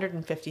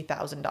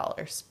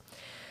 $250,000.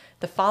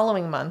 The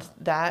following month,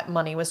 that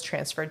money was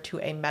transferred to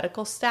a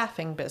medical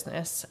staffing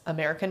business,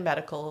 American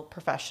Medical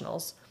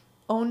Professionals,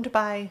 owned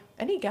by,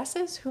 any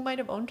guesses who might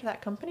have owned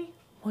that company?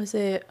 Was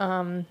it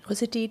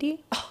Dee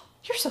Dee? Oh,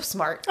 you're so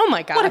smart. Oh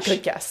my gosh. What a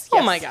good guess. Oh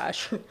Yes. my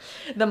gosh.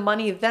 The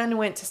money then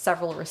went to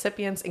several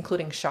recipients,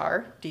 including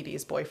Shar, Dee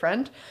Dee's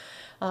boyfriend.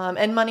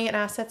 And money and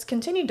assets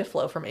continued to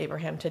flow from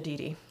Abraham to Dee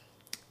Dee.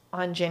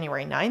 On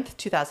January 9th,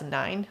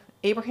 2009,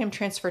 Abraham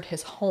transferred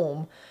his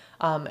home,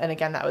 and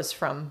again, that was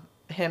from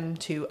him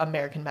to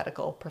American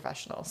Medical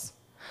Professionals.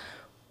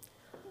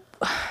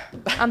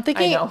 I'm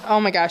thinking,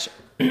 oh my gosh,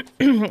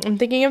 I'm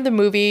thinking of the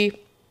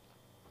movie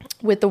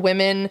with the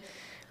women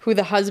who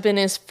the husband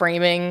is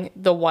framing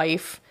the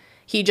wife.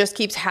 He just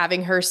keeps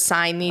having her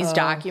sign these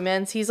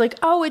documents. He's like,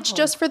 oh, it's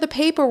just for the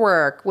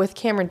paperwork with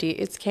Cameron Diaz.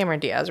 It's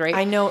Cameron Diaz, right?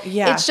 I know,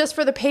 yeah. It's just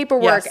for the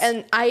paperwork. Yes.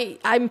 And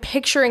I'm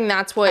picturing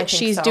that's what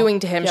she's so. doing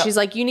to him. Yep. She's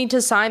like, you need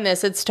to sign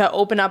this. It's to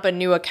open up a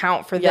new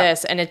account for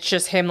this. And it's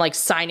just him like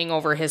signing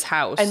over his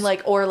house. And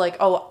like, or like,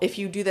 oh, if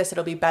you do this,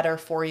 it'll be better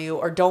for you.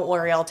 Or don't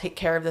worry, I'll take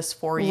care of this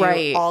for you.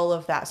 Right. All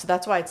of that. So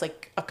that's why it's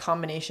like a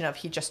combination of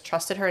he just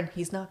trusted her and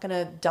he's not going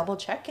to double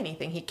check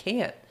anything. He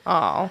can't.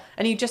 Oh.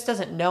 And he just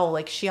doesn't know.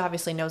 Like, she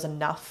obviously knows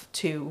enough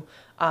to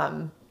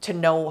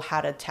know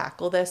how to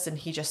tackle this, and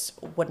he just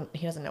wouldn't.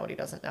 He doesn't know what he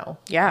doesn't know.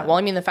 Yeah. Well,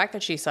 I mean, the fact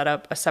that she set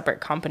up a separate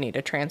company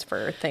to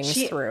transfer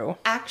things through.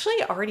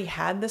 Actually already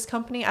had this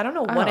company. I don't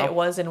know what it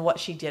was and what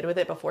she did with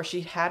it before.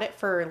 She had it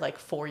for like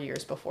 4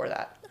 years before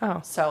that.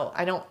 Oh. So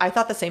I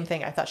thought the same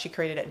thing. I thought she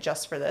created it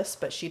just for this,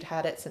 but she'd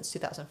had it since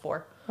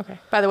 2004. Okay.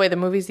 By the way, the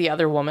movie's The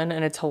Other Woman,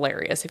 and it's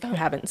hilarious if you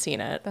haven't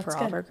seen it. That's for good.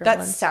 all of our That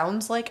ones.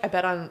 sounds like, I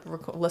bet on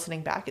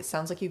listening back, it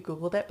sounds like you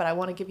Googled it, but I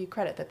want to give you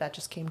credit that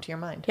just came to your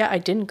mind. Yeah, I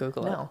didn't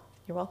Google it. No,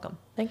 you're welcome.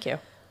 Thank you.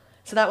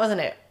 So that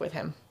wasn't it with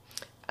him.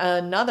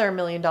 Another $1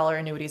 million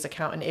annuities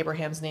account in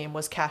Abraham's name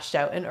was cashed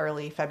out in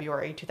early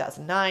February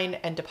 2009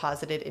 and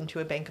deposited into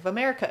a Bank of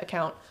America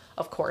account,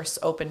 of course,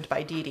 opened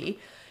by Dee Dee.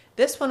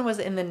 This one was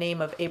in the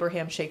name of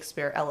Abraham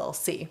Shakespeare,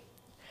 LLC.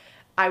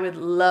 I would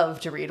love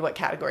to read what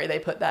category they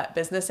put that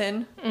business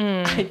in.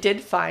 I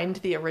did find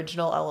the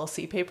original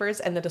LLC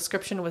papers, and the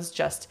description was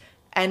just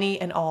any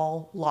and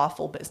all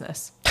lawful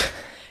business.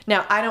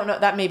 Now, I don't know.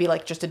 That may be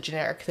like just a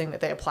generic thing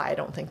that they apply. I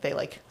don't think they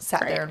like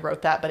sat there and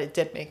wrote that, but it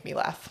did make me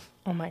laugh.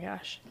 Oh my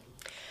gosh.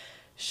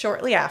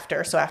 Shortly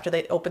after, so after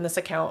they opened this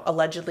account,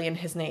 allegedly in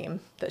his name,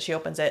 that she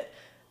opens it,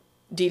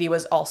 Dee Dee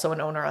was also an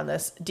owner on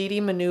this. Dee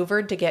Dee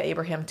maneuvered to get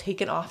Abraham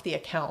taken off the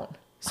account.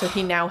 So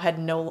he now had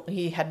no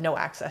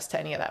access to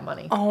any of that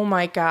money. Oh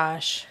my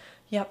gosh.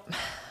 Yep.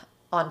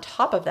 On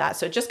top of that,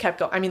 so it just kept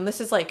going. I mean, this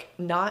is like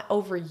not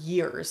over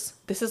years.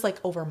 This is like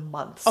over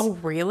months. Oh,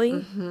 really?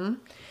 Mm-hmm.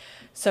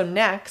 So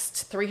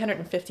next,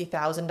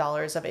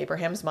 $350,000 of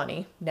Abraham's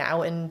money,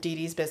 now in Dee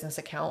Dee's business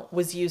account,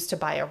 was used to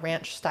buy a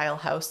ranch-style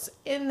house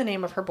in the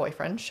name of her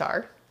boyfriend,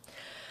 Shar.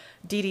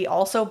 Dee Dee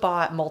also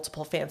bought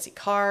multiple fancy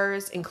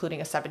cars,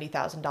 including a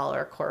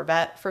 $70,000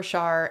 Corvette for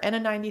Shar and a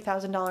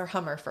 $90,000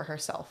 Hummer for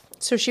herself.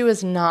 So she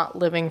was not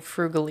living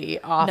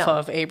frugally off No.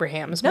 of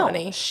Abraham's No,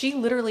 money. she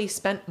literally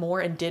spent more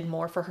and did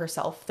more for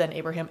herself than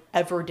Abraham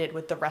ever did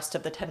with the rest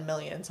of the 10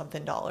 million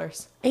something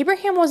dollars.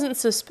 Abraham wasn't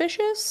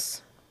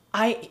suspicious?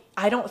 I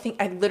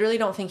literally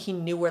don't think he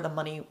knew where the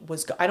money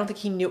was I don't think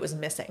he knew it was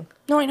missing.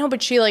 No, I know,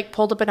 but she like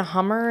pulled up in a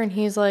Hummer and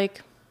he's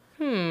like,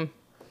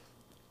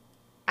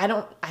 I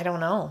don't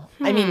know.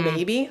 I mean,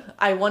 maybe.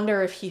 I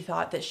wonder if he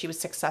thought that she was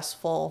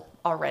successful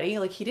already.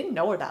 Like, he didn't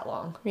know her that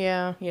long.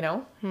 yeah. You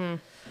know?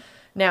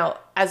 Now,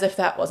 as if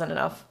that wasn't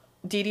enough,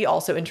 Dee Dee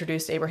also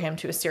introduced Abraham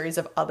to a series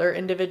of other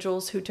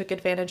individuals who took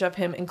advantage of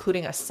him,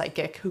 including a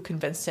psychic who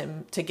convinced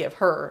him to give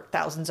her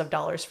thousands of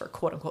dollars for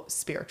quote-unquote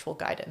spiritual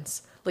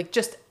guidance. Like,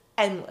 just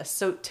endless.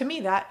 So, to me,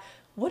 that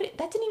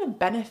didn't even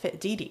benefit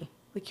Dee Dee.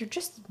 Like, you're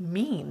just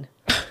mean.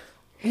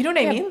 You know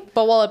what I mean?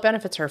 But well, it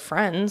benefits her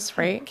friends,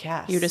 right?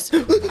 Yes. You just.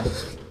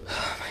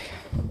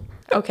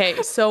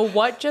 Okay, so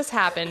what just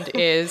happened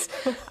is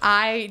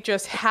I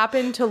just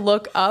happened to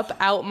look up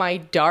out my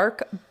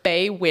dark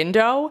bay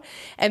window,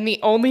 and the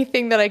only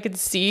thing that I could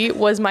see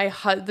was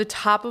the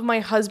top of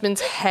my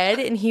husband's head,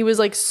 and he was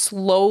like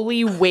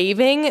slowly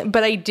waving,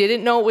 but I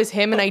didn't know it was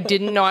him, and I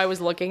didn't know I was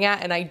looking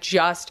at, and I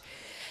just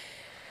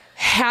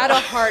had a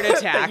heart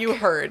attack. That you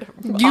heard.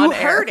 You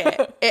heard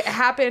it. It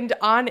happened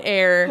on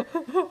air.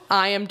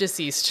 I am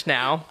deceased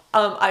now.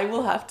 I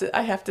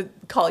have to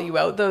call you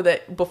out though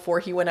that before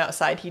he went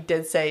outside, he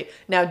did say,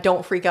 "Now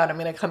don't freak out. I'm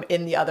going to come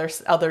in the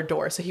other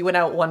door." So he went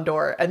out one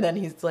door and then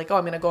he's like, "Oh,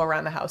 I'm going to go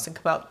around the house and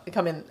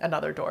come in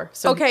another door."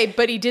 So okay,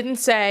 but he didn't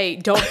say,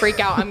 "Don't freak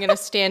out. I'm going to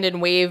stand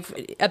and wave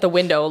at the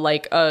window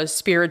like a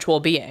spiritual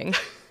being."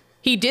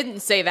 He didn't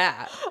say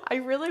that. I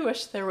really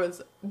wish there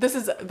was. This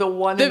is the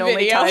one and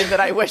only video. time that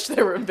I wish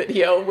there were a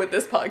video with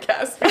this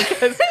podcast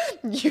because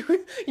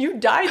you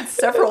died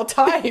several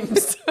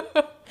times.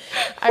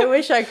 I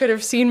wish I could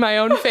have seen my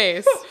own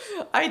face.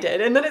 I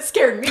did, and then it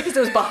scared me because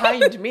it was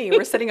behind me.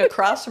 We're sitting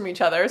across from each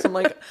other, so I'm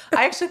like,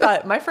 I actually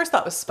thought my first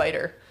thought was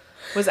spider.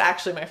 Was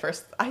actually my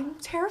first. I'm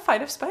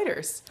terrified of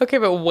spiders. Okay,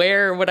 but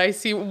where would I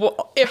see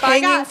if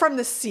Hanging from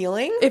the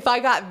ceiling? if I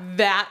got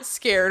that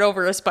scared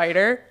over a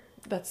spider?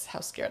 That's how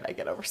scared I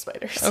get over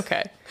spiders.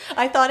 Okay.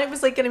 I thought it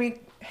was like going to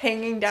be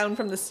hanging down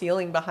from the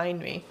ceiling behind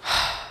me.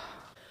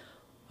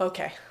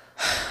 Okay.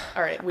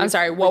 All right. I'm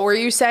sorry. What were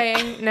you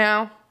saying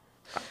now?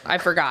 I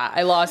forgot.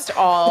 I lost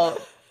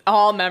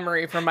all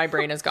memory from my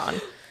brain is gone.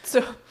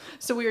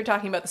 So we were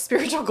talking about the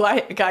spiritual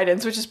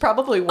guidance, which is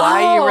probably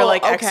why you were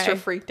like extra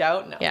freaked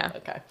out. No. Yeah.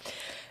 Okay.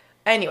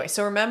 Anyway,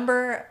 so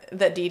remember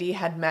that Dee Dee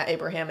had met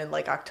Abraham in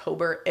like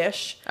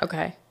October-ish.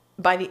 Okay.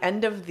 By the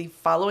end of the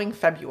following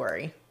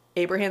February,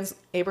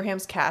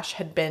 Abraham's cash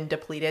had been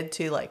depleted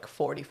to like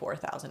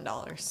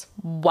 $44,000.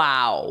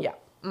 Wow. Yeah.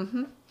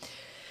 Mm-hmm.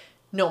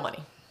 No money.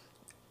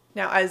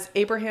 Now, as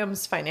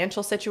Abraham's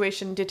financial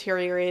situation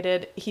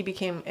deteriorated, he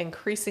became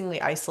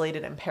increasingly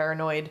isolated and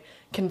paranoid,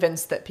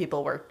 convinced that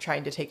people were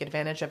trying to take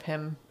advantage of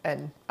him,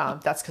 and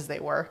that's because they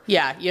were.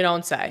 Yeah, you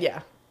don't say.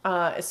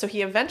 Yeah. So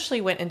he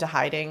eventually went into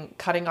hiding,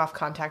 cutting off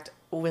contact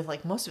with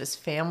like most of his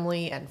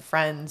family and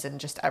friends and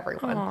just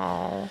everyone.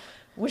 Aww.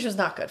 Which was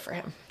not good for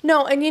him.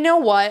 No, and you know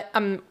what?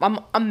 I'm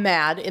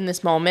mad in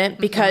this moment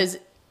because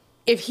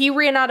if he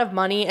ran out of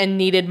money and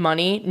needed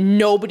money,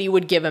 nobody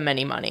would give him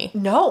any money.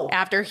 No.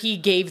 After he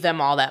gave them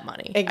all that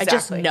money. Exactly. I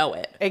just know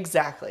it.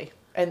 Exactly.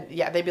 And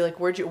yeah, they'd be like,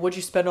 what'd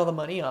you spend all the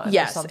money on?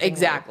 Yes, or something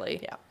exactly.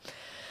 Like, yeah.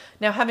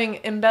 Now, having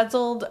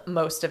embezzled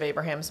most of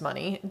Abraham's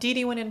money, Dee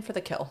Dee went in for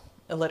the kill,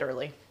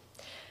 literally.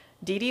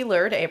 Dee Dee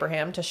lured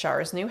Abraham to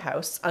Shar's new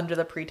house under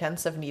the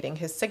pretense of needing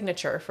his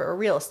signature for a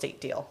real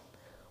estate deal.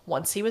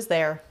 Once he was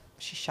there,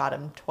 she shot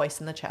him twice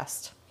in the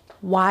chest.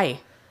 Why?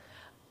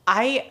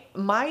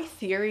 My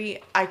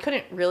theory, I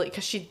couldn't really,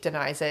 because she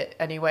denies it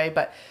anyway,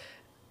 but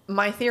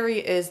my theory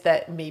is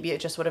that maybe it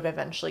just would have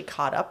eventually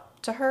caught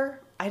up to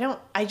her.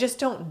 I just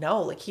don't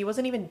know. Like, he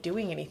wasn't even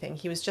doing anything.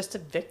 He was just a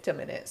victim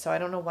in it. So I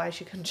don't know why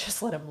she couldn't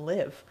just let him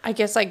live. I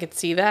guess I could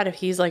see that if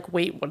he's like,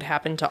 wait, what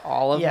happened to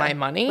all of my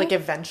money? Like,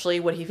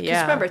 eventually would he,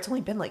 because remember, it's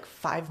only been like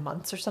 5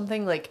 months or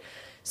something. Like,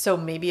 so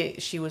maybe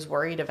she was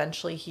worried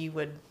eventually he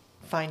would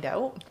find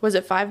out. Was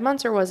it 5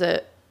 months or was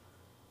it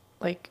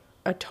like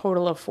a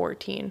total of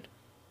 14?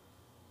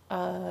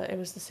 It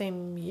was the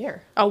same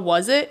year. Oh,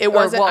 was it? It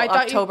wasn't. Well, I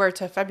thought October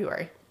to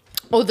February.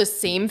 Oh, the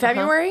same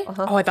February?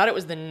 Oh, I thought it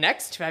was the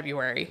next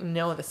February.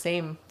 No, the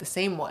same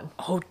one.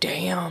 Oh,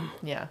 damn.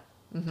 Yeah.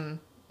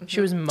 She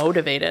was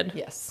motivated.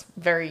 Yes.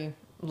 Very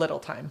little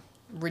time.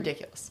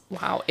 Ridiculous.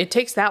 Wow. It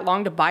takes that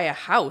long to buy a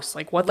house.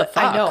 Like, what the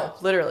fuck? I know,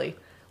 literally.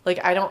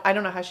 Like, I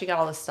don't know how she got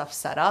all this stuff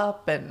set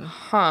up and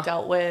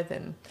dealt with.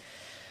 And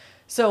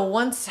so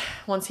once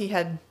he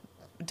had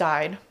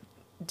died,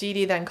 Dee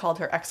Dee then called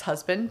her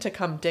ex-husband to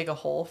come dig a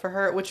hole for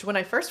her, which when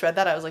I first read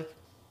that, I was like,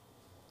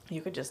 you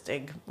could just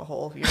dig a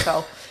hole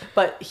yourself.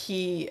 But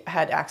he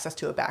had access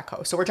to a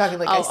backhoe. So we're talking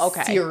like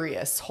a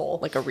serious hole.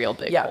 Like a real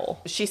big Yeah.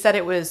 hole. She said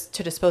it was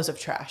to dispose of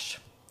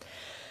trash.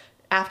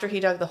 After he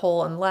dug the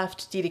hole and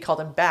left, Dee Dee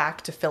called him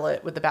back to fill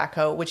it with the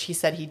backhoe, which he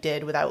said he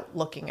did without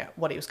looking at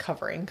what he was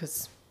covering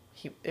because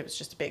it was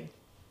just a big,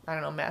 I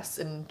don't know, mess.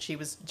 And she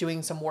was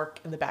doing some work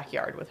in the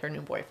backyard with her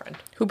new boyfriend.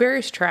 Who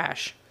buries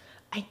trash?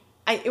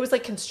 It was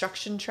like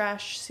construction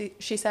trash,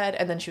 she said.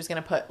 And then she was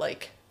going to put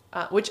like,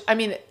 which, I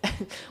mean,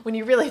 when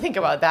you really think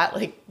about that,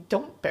 like,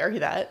 don't bury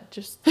that.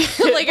 Just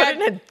like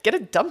get a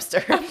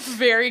dumpster. I'm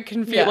very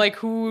confused. Yeah. Like,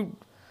 who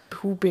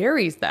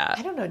buries that?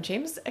 I don't know.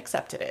 James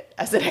accepted it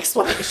as an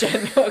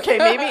explanation. Okay,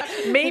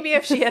 maybe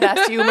if she had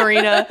asked you,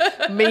 Marina,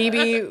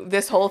 maybe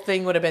this whole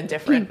thing would have been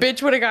different.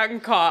 Bitch would have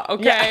gotten caught.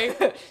 Okay.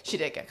 Yeah. She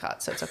did get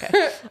caught, so it's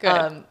okay.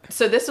 Good.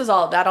 So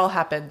that all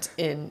happened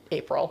in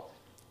April.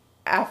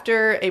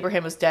 After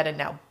Abraham was dead and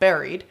now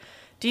buried,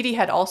 Dee Dee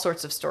had all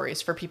sorts of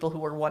stories for people who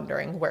were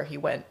wondering where he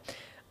went.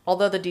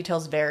 Although the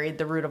details varied,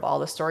 the root of all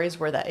the stories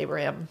were that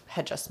Abraham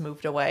had just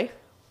moved away.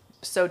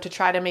 So to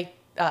try to make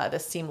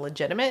this seem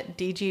legitimate,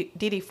 Dee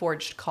Dee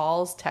forged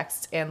calls,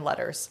 texts, and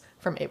letters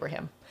from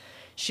Abraham.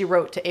 She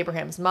wrote to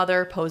Abraham's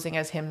mother, posing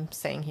as him,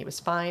 saying he was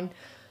fine.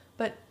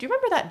 But do you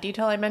remember that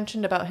detail I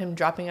mentioned about him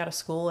dropping out of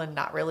school and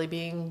not really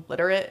being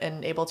literate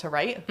and able to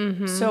write?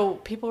 Mm-hmm. So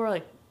people were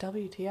like,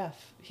 WTF?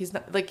 He's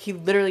not, like, he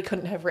literally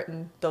couldn't have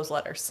written those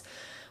letters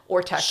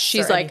or texts.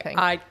 She's or like, anything.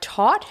 I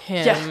taught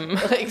him.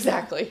 Yeah,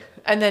 exactly.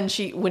 And then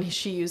when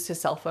she used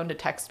his cell phone to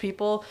text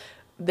people,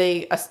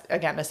 they,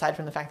 again, aside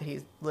from the fact that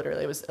he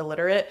literally was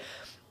illiterate,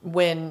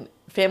 when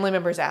family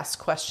members asked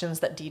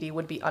questions that Dee Dee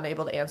would be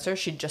unable to answer,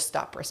 she'd just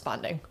stop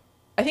responding.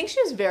 I think she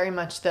was very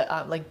much the,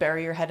 like,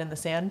 bury your head in the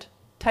sand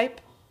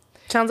type.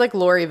 Sounds like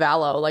Lori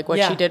Vallow, like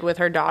what she did with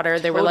her daughter.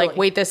 They were like,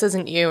 wait, this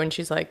isn't you. And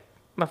she's like,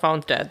 my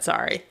phone's dead.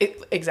 Sorry.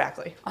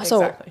 Exactly.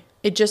 Also, exactly.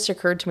 It just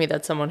occurred to me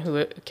that someone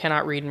who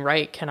cannot read and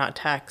write cannot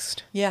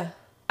text. Yeah.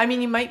 I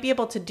mean, you might be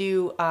able to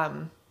do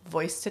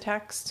voice to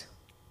text.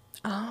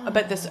 Oh.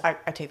 But this, I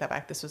take that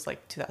back. This was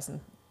like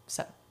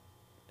 2007,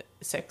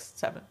 6,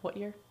 7. What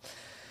year?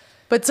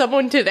 But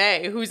someone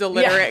today who's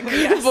illiterate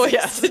could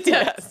voice to text.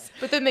 Yes.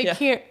 But then they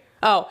can't.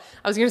 Oh,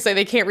 I was going to say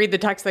they can't read the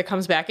text that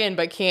comes back in,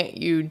 but can't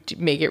you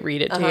make it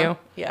read it to you?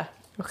 Yeah.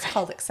 Okay. It's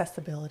called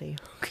accessibility.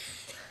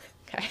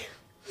 Okay.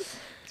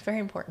 It's very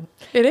important.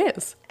 It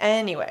is.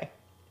 Anyway,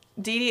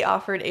 Dee Dee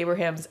offered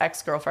Abraham's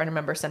ex-girlfriend,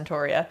 remember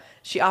Centauria,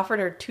 she offered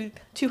her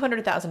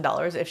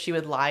 $200,000 if she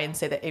would lie and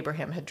say that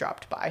Abraham had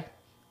dropped by.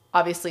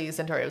 Obviously,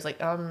 Centauria was like,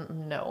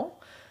 no.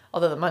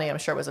 Although the money, I'm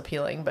sure, was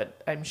appealing,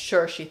 but I'm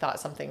sure she thought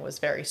something was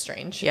very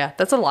strange. Yeah,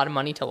 that's a lot of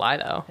money to lie,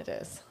 though. It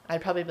is.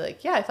 I'd probably be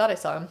like, yeah, I thought I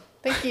saw him.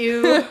 Thank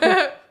you.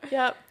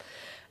 Yep.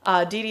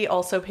 Dee Dee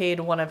also paid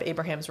one of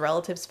Abraham's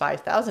relatives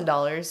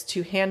 $5,000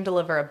 to hand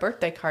deliver a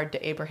birthday card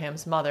to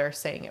Abraham's mother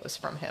saying it was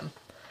from him.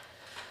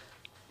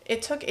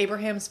 It took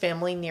Abraham's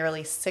family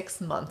nearly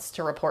 6 months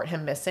to report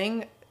him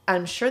missing.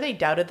 I'm sure they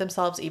doubted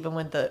themselves even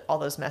with all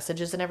those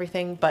messages and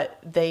everything, but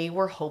they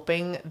were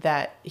hoping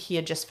that he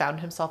had just found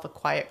himself a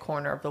quiet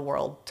corner of the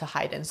world to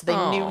hide in. So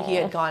they knew he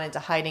had gone into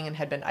hiding and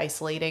had been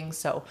isolating.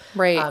 So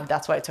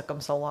that's why it took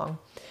him so long.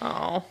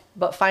 Oh.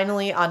 But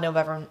finally, on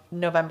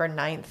November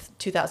 9th,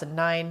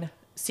 2009,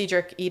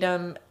 Cedric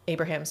Edom,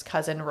 Abraham's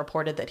cousin,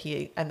 reported that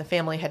he and the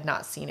family had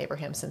not seen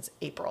Abraham since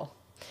April.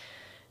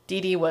 Dee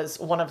Dee was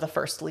one of the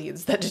first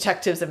leads that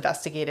detectives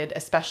investigated,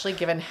 especially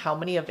given how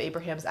many of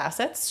Abraham's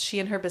assets she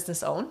and her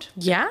business owned.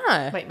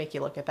 Yeah. Might make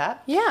you look at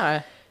that.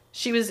 Yeah.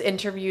 She was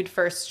interviewed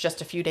first just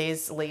a few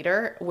days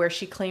later, where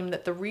she claimed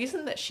that the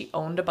reason that she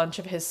owned a bunch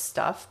of his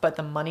stuff, but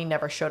the money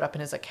never showed up in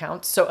his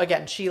accounts. So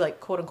again, she like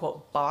quote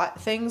unquote bought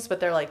things,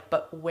 but they're like,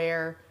 but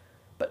where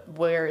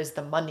is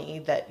the money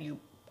that you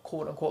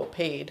quote unquote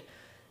paid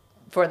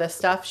for this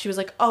stuff? She was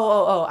like,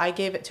 oh, I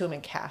gave it to him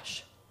in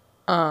cash.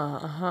 For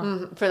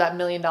that $1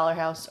 million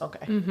house.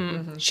 Okay.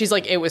 Mm-hmm. She's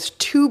like, it was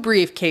 2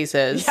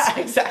 briefcases. Yeah,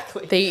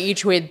 exactly. They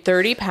each weighed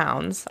 30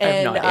 pounds. I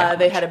have no idea.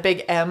 They had a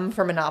big M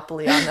for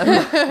Monopoly on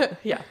them.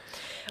 Yeah.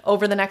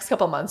 Over the next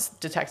couple months,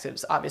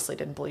 detectives obviously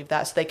didn't believe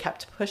that, so they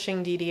kept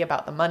pushing Dee Dee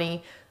about the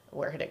money.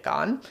 Where had it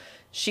gone?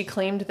 She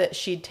claimed that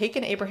she'd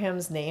taken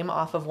Abraham's name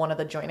off of one of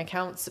the joint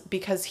accounts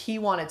because he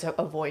wanted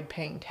to avoid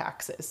paying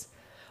taxes.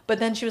 But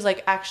then she was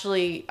like,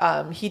 actually,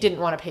 he didn't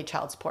want to pay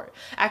child support.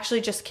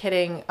 Actually, just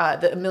kidding.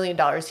 The $1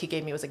 million he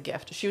gave me was a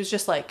gift. She was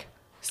just like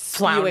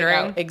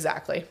floundering.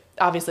 Exactly.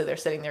 Obviously, they're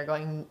sitting there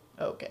going,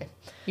 okay.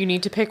 You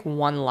need to pick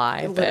one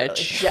lie,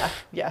 bitch.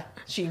 Yeah.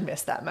 She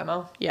missed that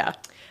memo. Yeah.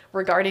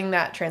 Regarding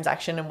that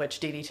transaction in which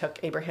Dee Dee took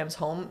Abraham's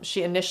home,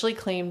 she initially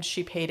claimed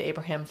she paid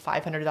Abraham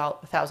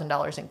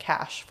 $500,000 in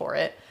cash for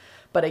it.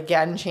 But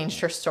again,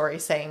 changed her story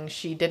saying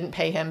she didn't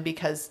pay him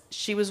because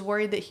she was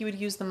worried that he would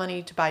use the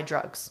money to buy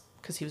drugs.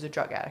 Because he was a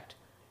drug addict.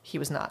 He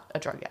was not a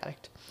drug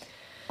addict.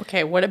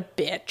 Okay, what a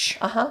bitch.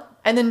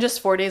 And then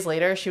just 4 days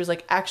later, she was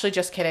like, actually,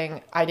 just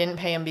kidding. I didn't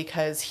pay him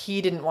because he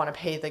didn't want to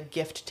pay the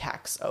gift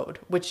tax owed,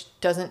 which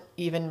doesn't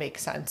even make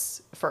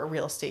sense for a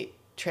real estate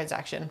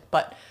transaction.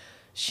 But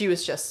she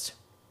was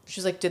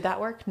like, did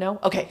that work? No?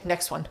 Okay,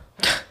 next one.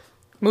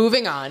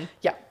 Moving on.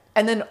 Yeah.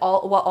 And then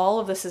while all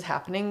of this is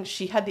happening,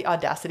 she had the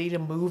audacity to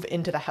move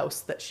into the house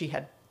that she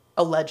had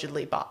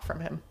allegedly bought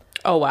from him.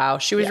 Oh, wow.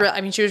 She was,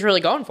 she was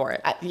really going for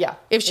it. Yeah.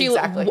 If she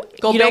exactly.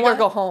 Go big or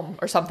go home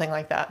or something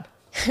like that.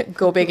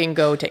 Go big and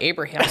go to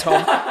Abraham's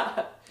home.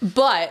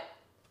 But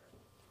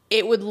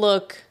it would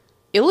look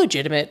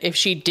illegitimate if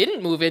she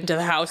didn't move into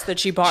the house that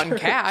she bought in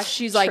cash.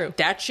 She's like,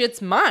 that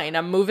shit's mine.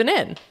 I'm moving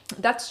in.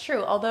 That's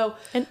true. Although.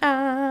 And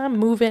I'm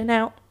moving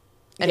out.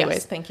 Anyways.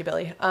 Yes, thank you,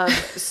 Billy.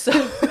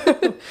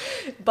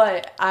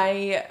 But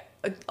I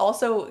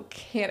also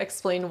can't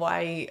explain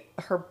why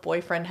her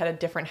boyfriend had a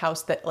different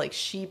house that like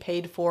she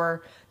paid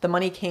for. The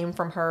money came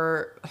from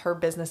her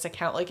business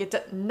account.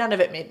 Like none of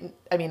it made.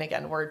 I mean,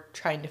 again, we're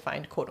trying to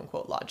find quote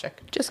unquote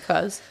logic. Just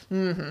cause.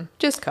 Mm-hmm.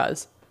 Just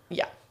cause.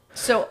 Yeah.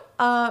 So,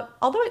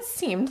 although it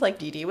seemed like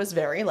Dee Dee was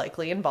very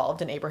likely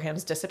involved in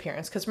Abraham's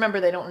disappearance, because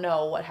remember, they don't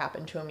know what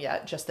happened to him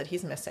yet, just that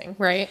he's missing.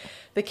 Right.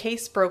 The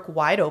case broke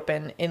wide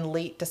open in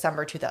late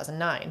December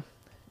 2009.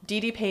 Dee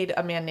Dee paid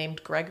a man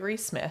named Gregory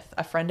Smith,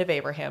 a friend of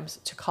Abraham's,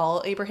 to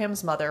call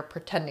Abraham's mother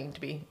pretending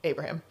to be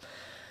Abraham.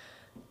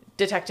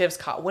 Detectives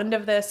caught wind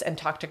of this and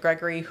talked to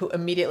Gregory, who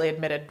immediately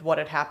admitted what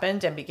had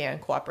happened and began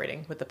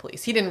cooperating with the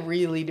police. He didn't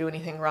really do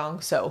anything wrong,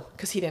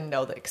 because he didn't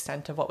know the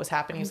extent of what was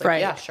happening. He was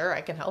like, yeah, sure,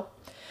 I can help.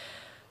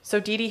 So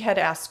Dee Dee had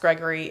asked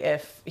Gregory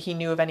if he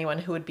knew of anyone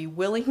who would be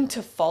willing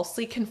to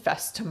falsely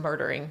confess to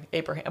murdering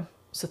Abraham.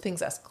 So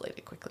things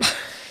escalated quickly.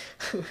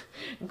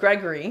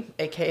 Gregory,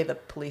 aka the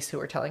police who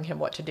were telling him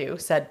what to do,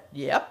 said,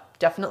 yep,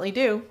 definitely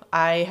do.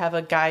 I have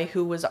a guy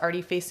who was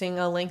already facing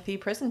a lengthy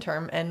prison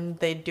term and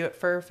they'd do it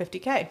for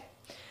 $50K.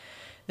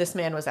 This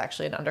man was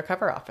actually an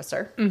undercover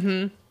officer.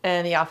 Mm-hmm.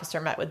 And the officer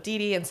met with Dee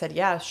Dee and said,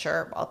 yeah,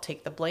 sure, I'll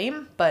take the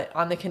blame, but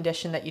on the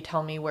condition that you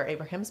tell me where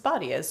Abraham's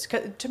body is,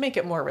 to make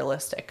it more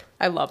realistic.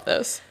 I love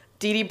this.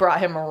 Dee Dee brought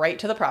him right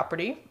to the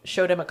property,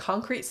 showed him a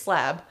concrete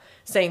slab,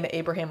 saying that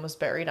Abraham was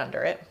buried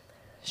under it.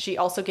 She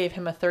also gave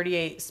him a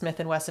 .38 Smith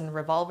 & Wesson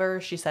revolver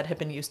she said had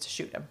been used to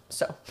shoot him.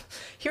 So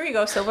here you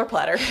go, silver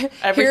platter.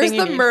 Here's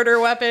the murder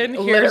weapon.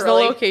 Here's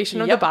literally the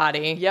location of the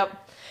body.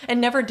 Yep.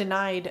 And never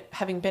denied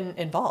having been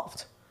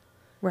involved.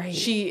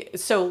 Right.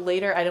 So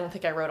later, I don't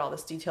think I wrote all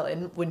this detail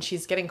in, when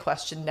she's getting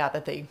questioned now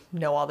that they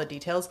know all the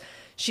details,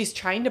 she's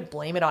trying to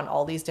blame it on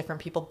all these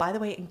different people, by the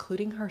way,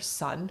 including her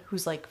son,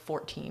 who's like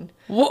 14.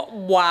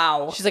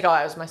 Wow. She's like, oh,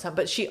 I was my son.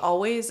 But she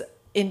always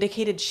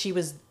indicated she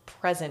was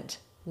present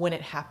when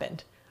it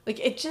happened. Like,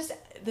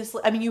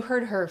 you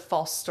heard her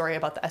false story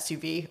about the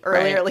SUV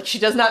earlier. Right. Like, she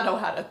does not know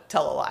how to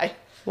tell a lie.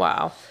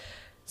 Wow.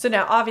 So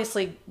now,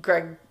 obviously,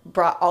 Greg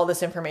brought all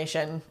this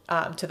information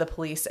to the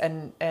police,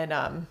 and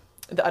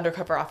the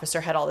undercover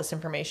officer had all this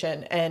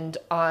information. And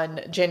on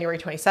January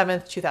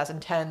 27th,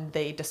 2010,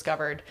 they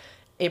discovered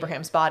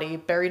Abraham's body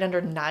buried under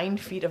 9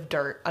 feet of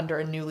dirt under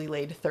a newly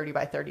laid 30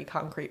 by 30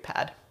 concrete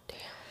pad. Damn.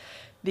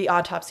 The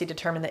autopsy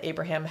determined that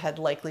Abraham had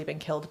likely been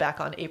killed back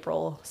on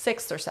April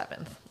 6th or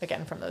 7th,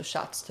 again from those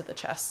shots to the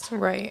chest.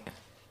 Right.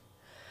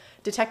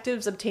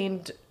 Detectives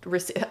obtained,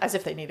 as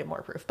if they needed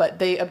more proof, but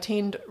they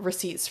obtained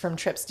receipts from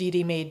trips Dee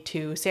Dee made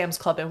to Sam's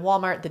Club and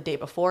Walmart the day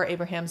before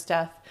Abraham's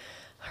death.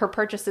 Her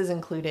purchases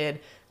included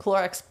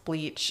Clorox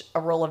bleach, a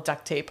roll of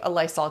duct tape, a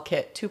Lysol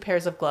kit, 2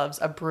 pairs of gloves,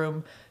 a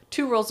broom,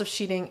 2 rolls of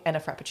sheeting, and a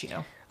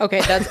Frappuccino.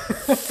 Okay, that's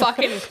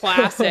fucking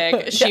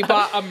classic. She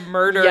bought a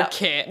murder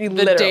kit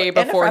the day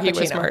before he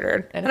was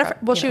murdered.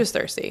 She was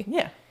thirsty.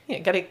 Yeah,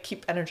 got to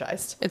keep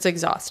energized. It's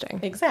exhausting.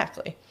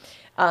 Exactly.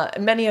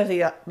 Many of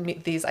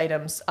these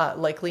items,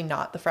 likely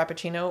not the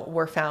Frappuccino,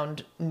 were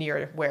found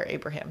near where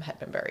Abraham had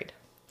been buried.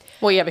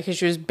 Well, yeah, because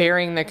she was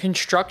burying the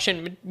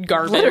construction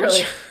garbage.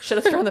 Literally. Should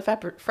have thrown the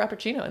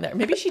Frappuccino in there.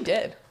 Maybe she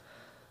did.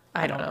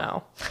 I don't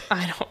know.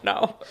 I don't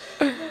know.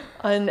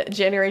 On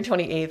January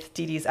 28th,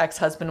 Dee Dee's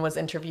ex-husband was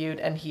interviewed,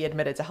 and he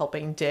admitted to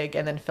helping dig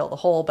and then fill the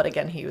hole. But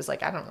again, he was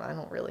like, I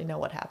don't really know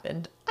what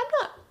happened. I'm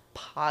not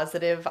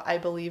positive I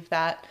believe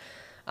that.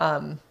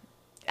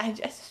 I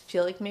just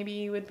feel like maybe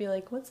you would be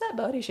like, what's that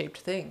body-shaped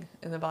thing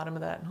in the bottom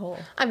of that hole?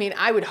 I mean,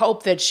 I would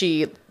hope that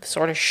she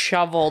sort of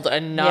shoveled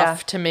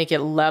enough to make it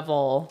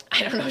level.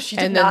 I don't know. She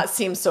did not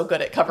seem so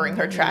good at covering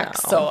her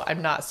tracks, so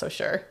I'm not so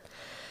sure.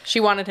 She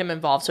wanted him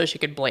involved so she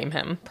could blame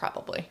him.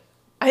 Probably.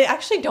 I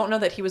actually don't know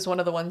that he was one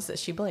of the ones that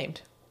she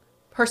blamed.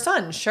 Her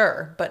son,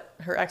 sure, but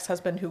her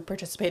ex-husband who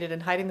participated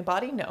in hiding the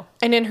body, no.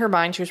 And in her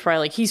mind, she was probably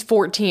like, he's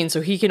 14, so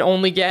he can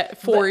only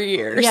get 4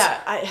 years.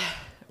 Yeah,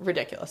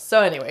 ridiculous.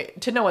 So anyway,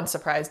 to no one's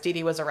surprise, Dee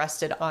Dee was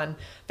arrested on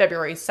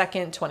February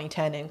 2nd,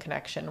 2010 in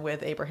connection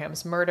with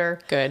Abraham's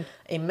murder. Good.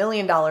 A $1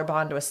 million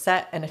bond was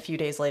set, and a few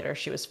days later,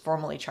 she was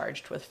formally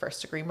charged with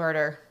first-degree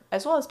murder,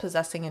 as well as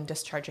possessing and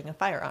discharging a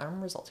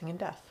firearm, resulting in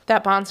death.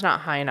 That bond's not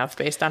high enough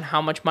based on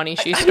how much money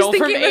she stole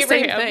from Abraham. The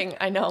same thing.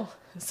 I know.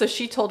 So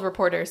she told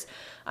reporters,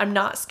 I'm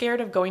not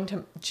scared of going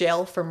to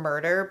jail for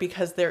murder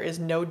because there is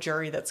no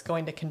jury that's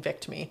going to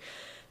convict me.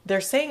 They're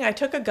saying I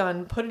took a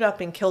gun, put it up,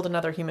 and killed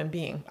another human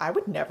being. I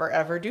would never,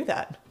 ever do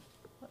that.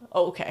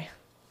 Oh, okay.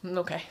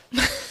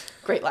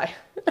 Great lie.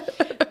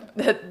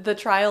 The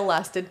trial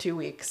lasted 2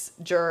 weeks.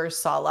 Jurors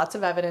saw lots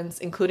of evidence,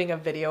 including a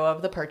video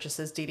of the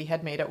purchases Dee Dee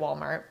had made at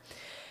Walmart.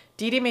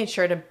 Dee Dee made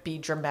sure to be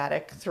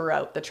dramatic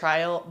throughout the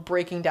trial,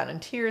 breaking down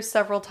in tears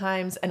several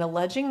times and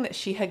alleging that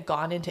she had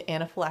gone into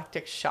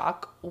anaphylactic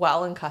shock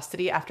while in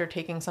custody after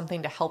taking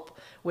something to help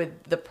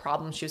with the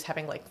problem she was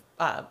having, like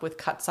with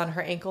cuts on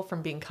her ankle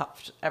from being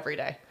cuffed every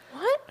day.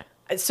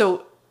 What?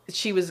 So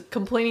she was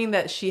complaining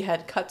that she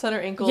had cuts on her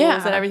ankles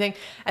and everything,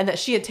 and that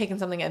she had taken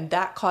something and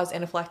that caused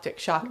anaphylactic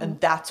shock, and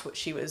that's what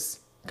she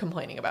was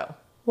complaining about.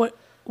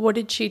 What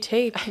did she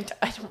take?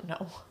 I don't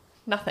know.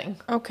 Nothing.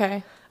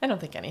 Okay. I don't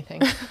think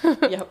anything.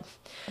 Yep.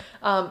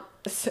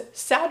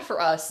 Sad for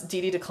us,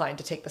 Dee Dee declined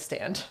to take the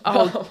stand.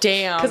 Oh,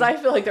 damn. Because I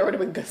feel like there would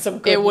have been some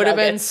good It would have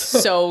been nuggets.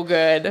 so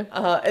good.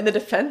 And the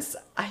defense,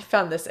 I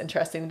found this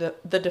interesting.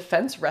 The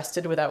defense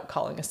rested without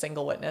calling a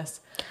single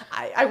witness.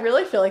 I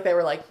really feel like they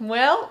were like,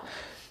 well,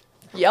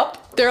 yep.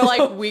 They're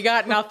like, we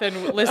got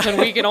nothing. Listen,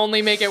 we can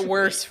only make it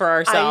worse for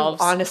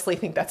ourselves. I honestly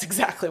think that's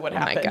exactly what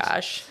happened. Oh my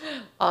gosh.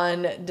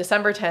 On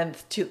December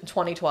 10th,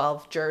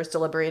 2012, jurors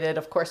deliberated,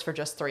 of course, for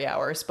just 3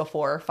 hours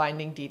before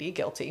finding Dee Dee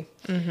guilty.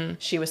 Mm-hmm.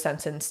 She was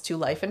sentenced to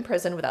life in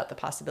prison without the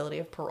possibility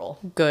of parole.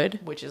 Good.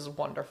 Which is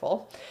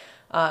wonderful.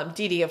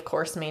 Dee Dee, of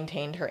course,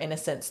 maintained her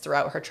innocence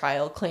throughout her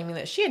trial, claiming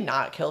that she had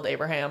not killed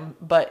Abraham,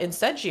 but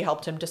instead she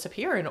helped him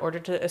disappear in order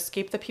to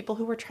escape the people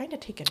who were trying to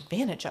take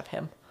advantage of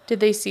him. Did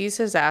they seize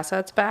his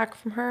assets back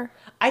from her?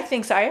 I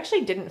think so. I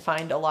actually didn't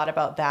find a lot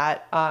about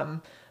that,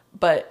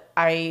 but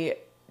I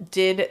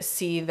did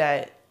see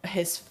that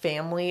his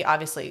family,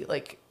 obviously,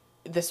 like,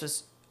 this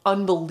was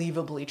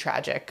unbelievably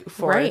tragic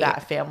for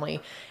that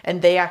family,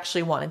 and they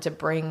actually wanted to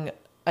bring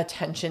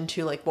attention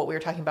to, like, what we were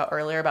talking about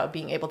earlier about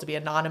being able to be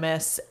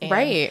anonymous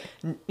and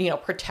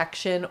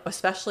protection,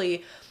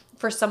 especially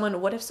for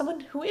someone. What if someone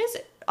who is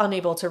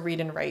unable to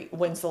read and write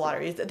wins the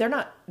lottery?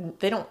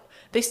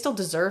 They still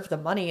deserve the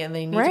money and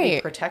they need to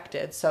be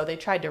protected. So they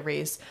tried to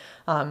raise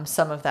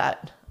some of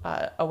that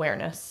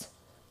awareness.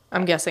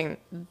 I'm guessing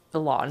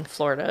the law in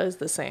Florida is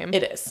the same.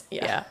 It is.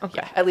 Yeah. Okay.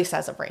 Yeah, at least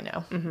as of right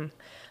now.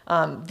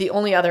 Mm-hmm. The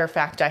only other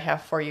fact I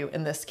have for you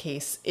in this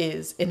case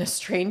is, in a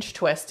strange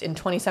twist, in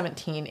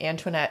 2017,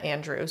 Antoinette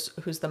Andrews,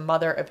 who's the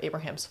mother of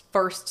Abraham's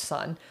first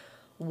son,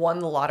 won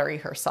the lottery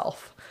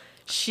herself.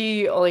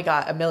 She only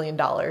got $1 million,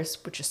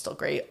 which is still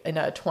great, in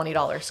a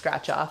 $20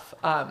 scratch off.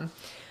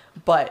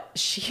 But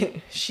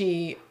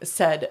she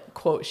said,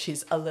 quote,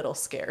 she's a little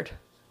scared.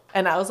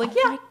 And I was like,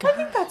 I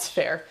think that's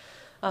fair.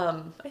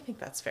 I think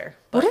that's fair.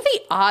 But what are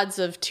the odds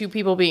of two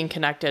people being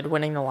connected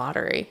winning the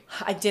lottery?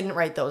 I didn't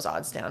write those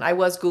odds down. I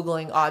was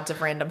Googling odds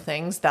of random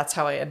things. That's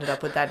how I ended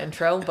up with that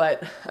intro.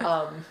 But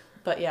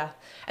yeah.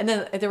 And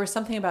then there was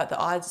something about the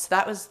odds. So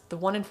that was the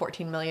 1 in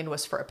 14 million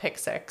was for a pick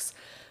six.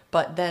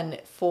 But then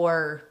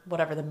for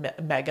whatever the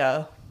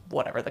mega,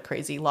 whatever the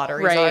crazy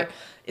lotteries are,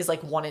 is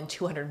like 1 in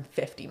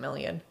 250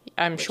 million.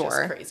 I'm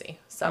sure. Is crazy.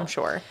 So I'm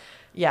sure.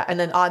 Yeah. And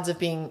then odds of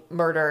being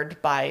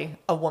murdered by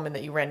a woman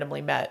that you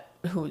randomly met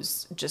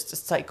who's just a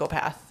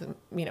psychopath,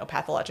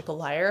 pathological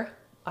liar.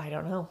 I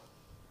don't know.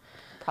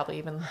 Probably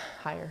even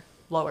higher,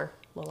 lower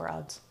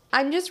odds.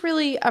 Me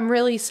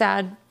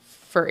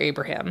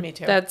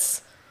too.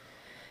 That's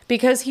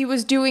because he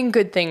was doing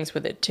good things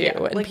with it too.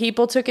 Yeah, and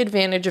people took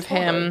advantage of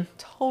him.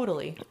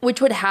 Totally.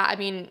 Which would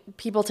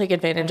people take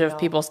advantage of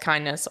people's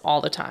kindness all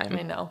the time.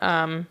 I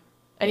know.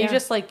 And you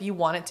just you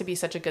want it to be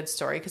such a good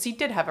story because he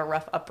did have a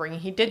rough upbringing.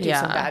 He did do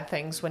some bad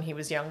things when he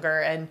was younger,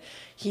 and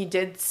he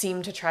did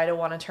seem to try to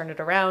want to turn it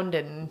around,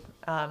 and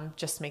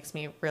just makes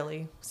me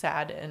really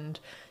sad. And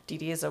Dee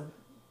Dee is a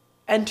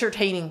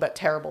entertaining but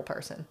terrible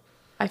person.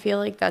 I feel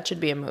like that should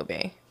be a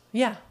movie.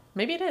 Yeah,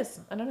 maybe it is.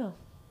 I don't know.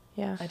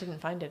 Yeah. I didn't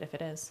find it if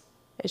it is.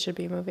 It should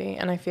be a movie.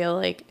 And I feel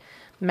like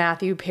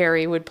Matthew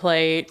Perry would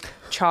play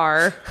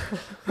Char.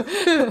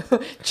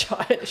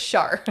 Char.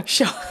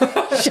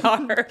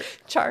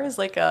 Char is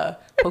like a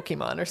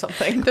Pokemon or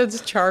something.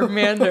 That's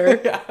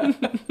Charmander.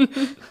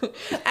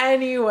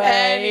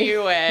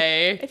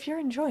 Anyway. If you're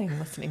enjoying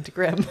listening to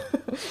Grimm,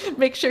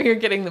 make sure you're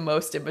getting the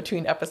most in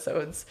between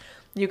episodes.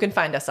 You can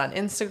find us on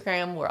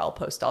Instagram, where I'll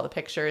post all the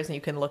pictures, and you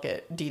can look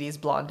at Dee Dee's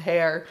blonde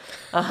hair.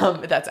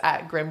 That's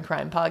at Grimm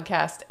Crime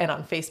Podcast. And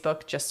on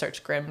Facebook, just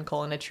search Grimm: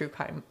 a true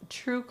crime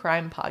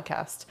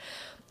podcast.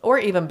 Or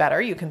even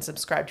better, you can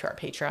subscribe to our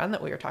Patreon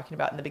that we were talking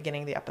about in the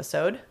beginning of the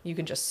episode. You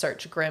can just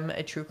search Grimm: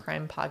 a true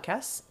crime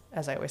podcast,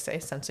 as I always say,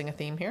 sensing a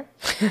theme here,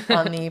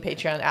 on the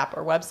Patreon app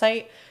or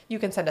website. You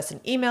can send us an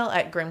email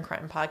at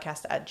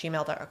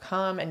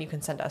grimmcrimepodcast@gmail.com, and you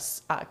can send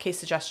us case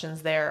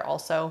suggestions there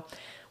also.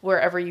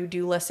 Wherever you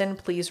do listen,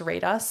 please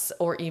rate us,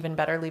 or even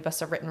better, leave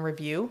us a written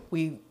review.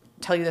 We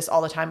tell you this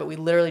all the time, but we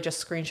literally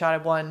just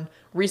screenshotted one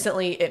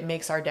recently. It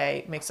makes our day.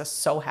 It makes us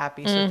so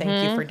happy. So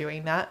thank you for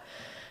doing that.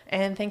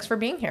 And thanks for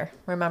being here.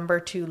 Remember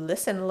to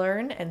listen,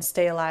 learn, and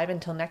stay alive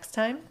until next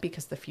time,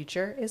 because the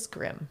future is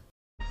grim.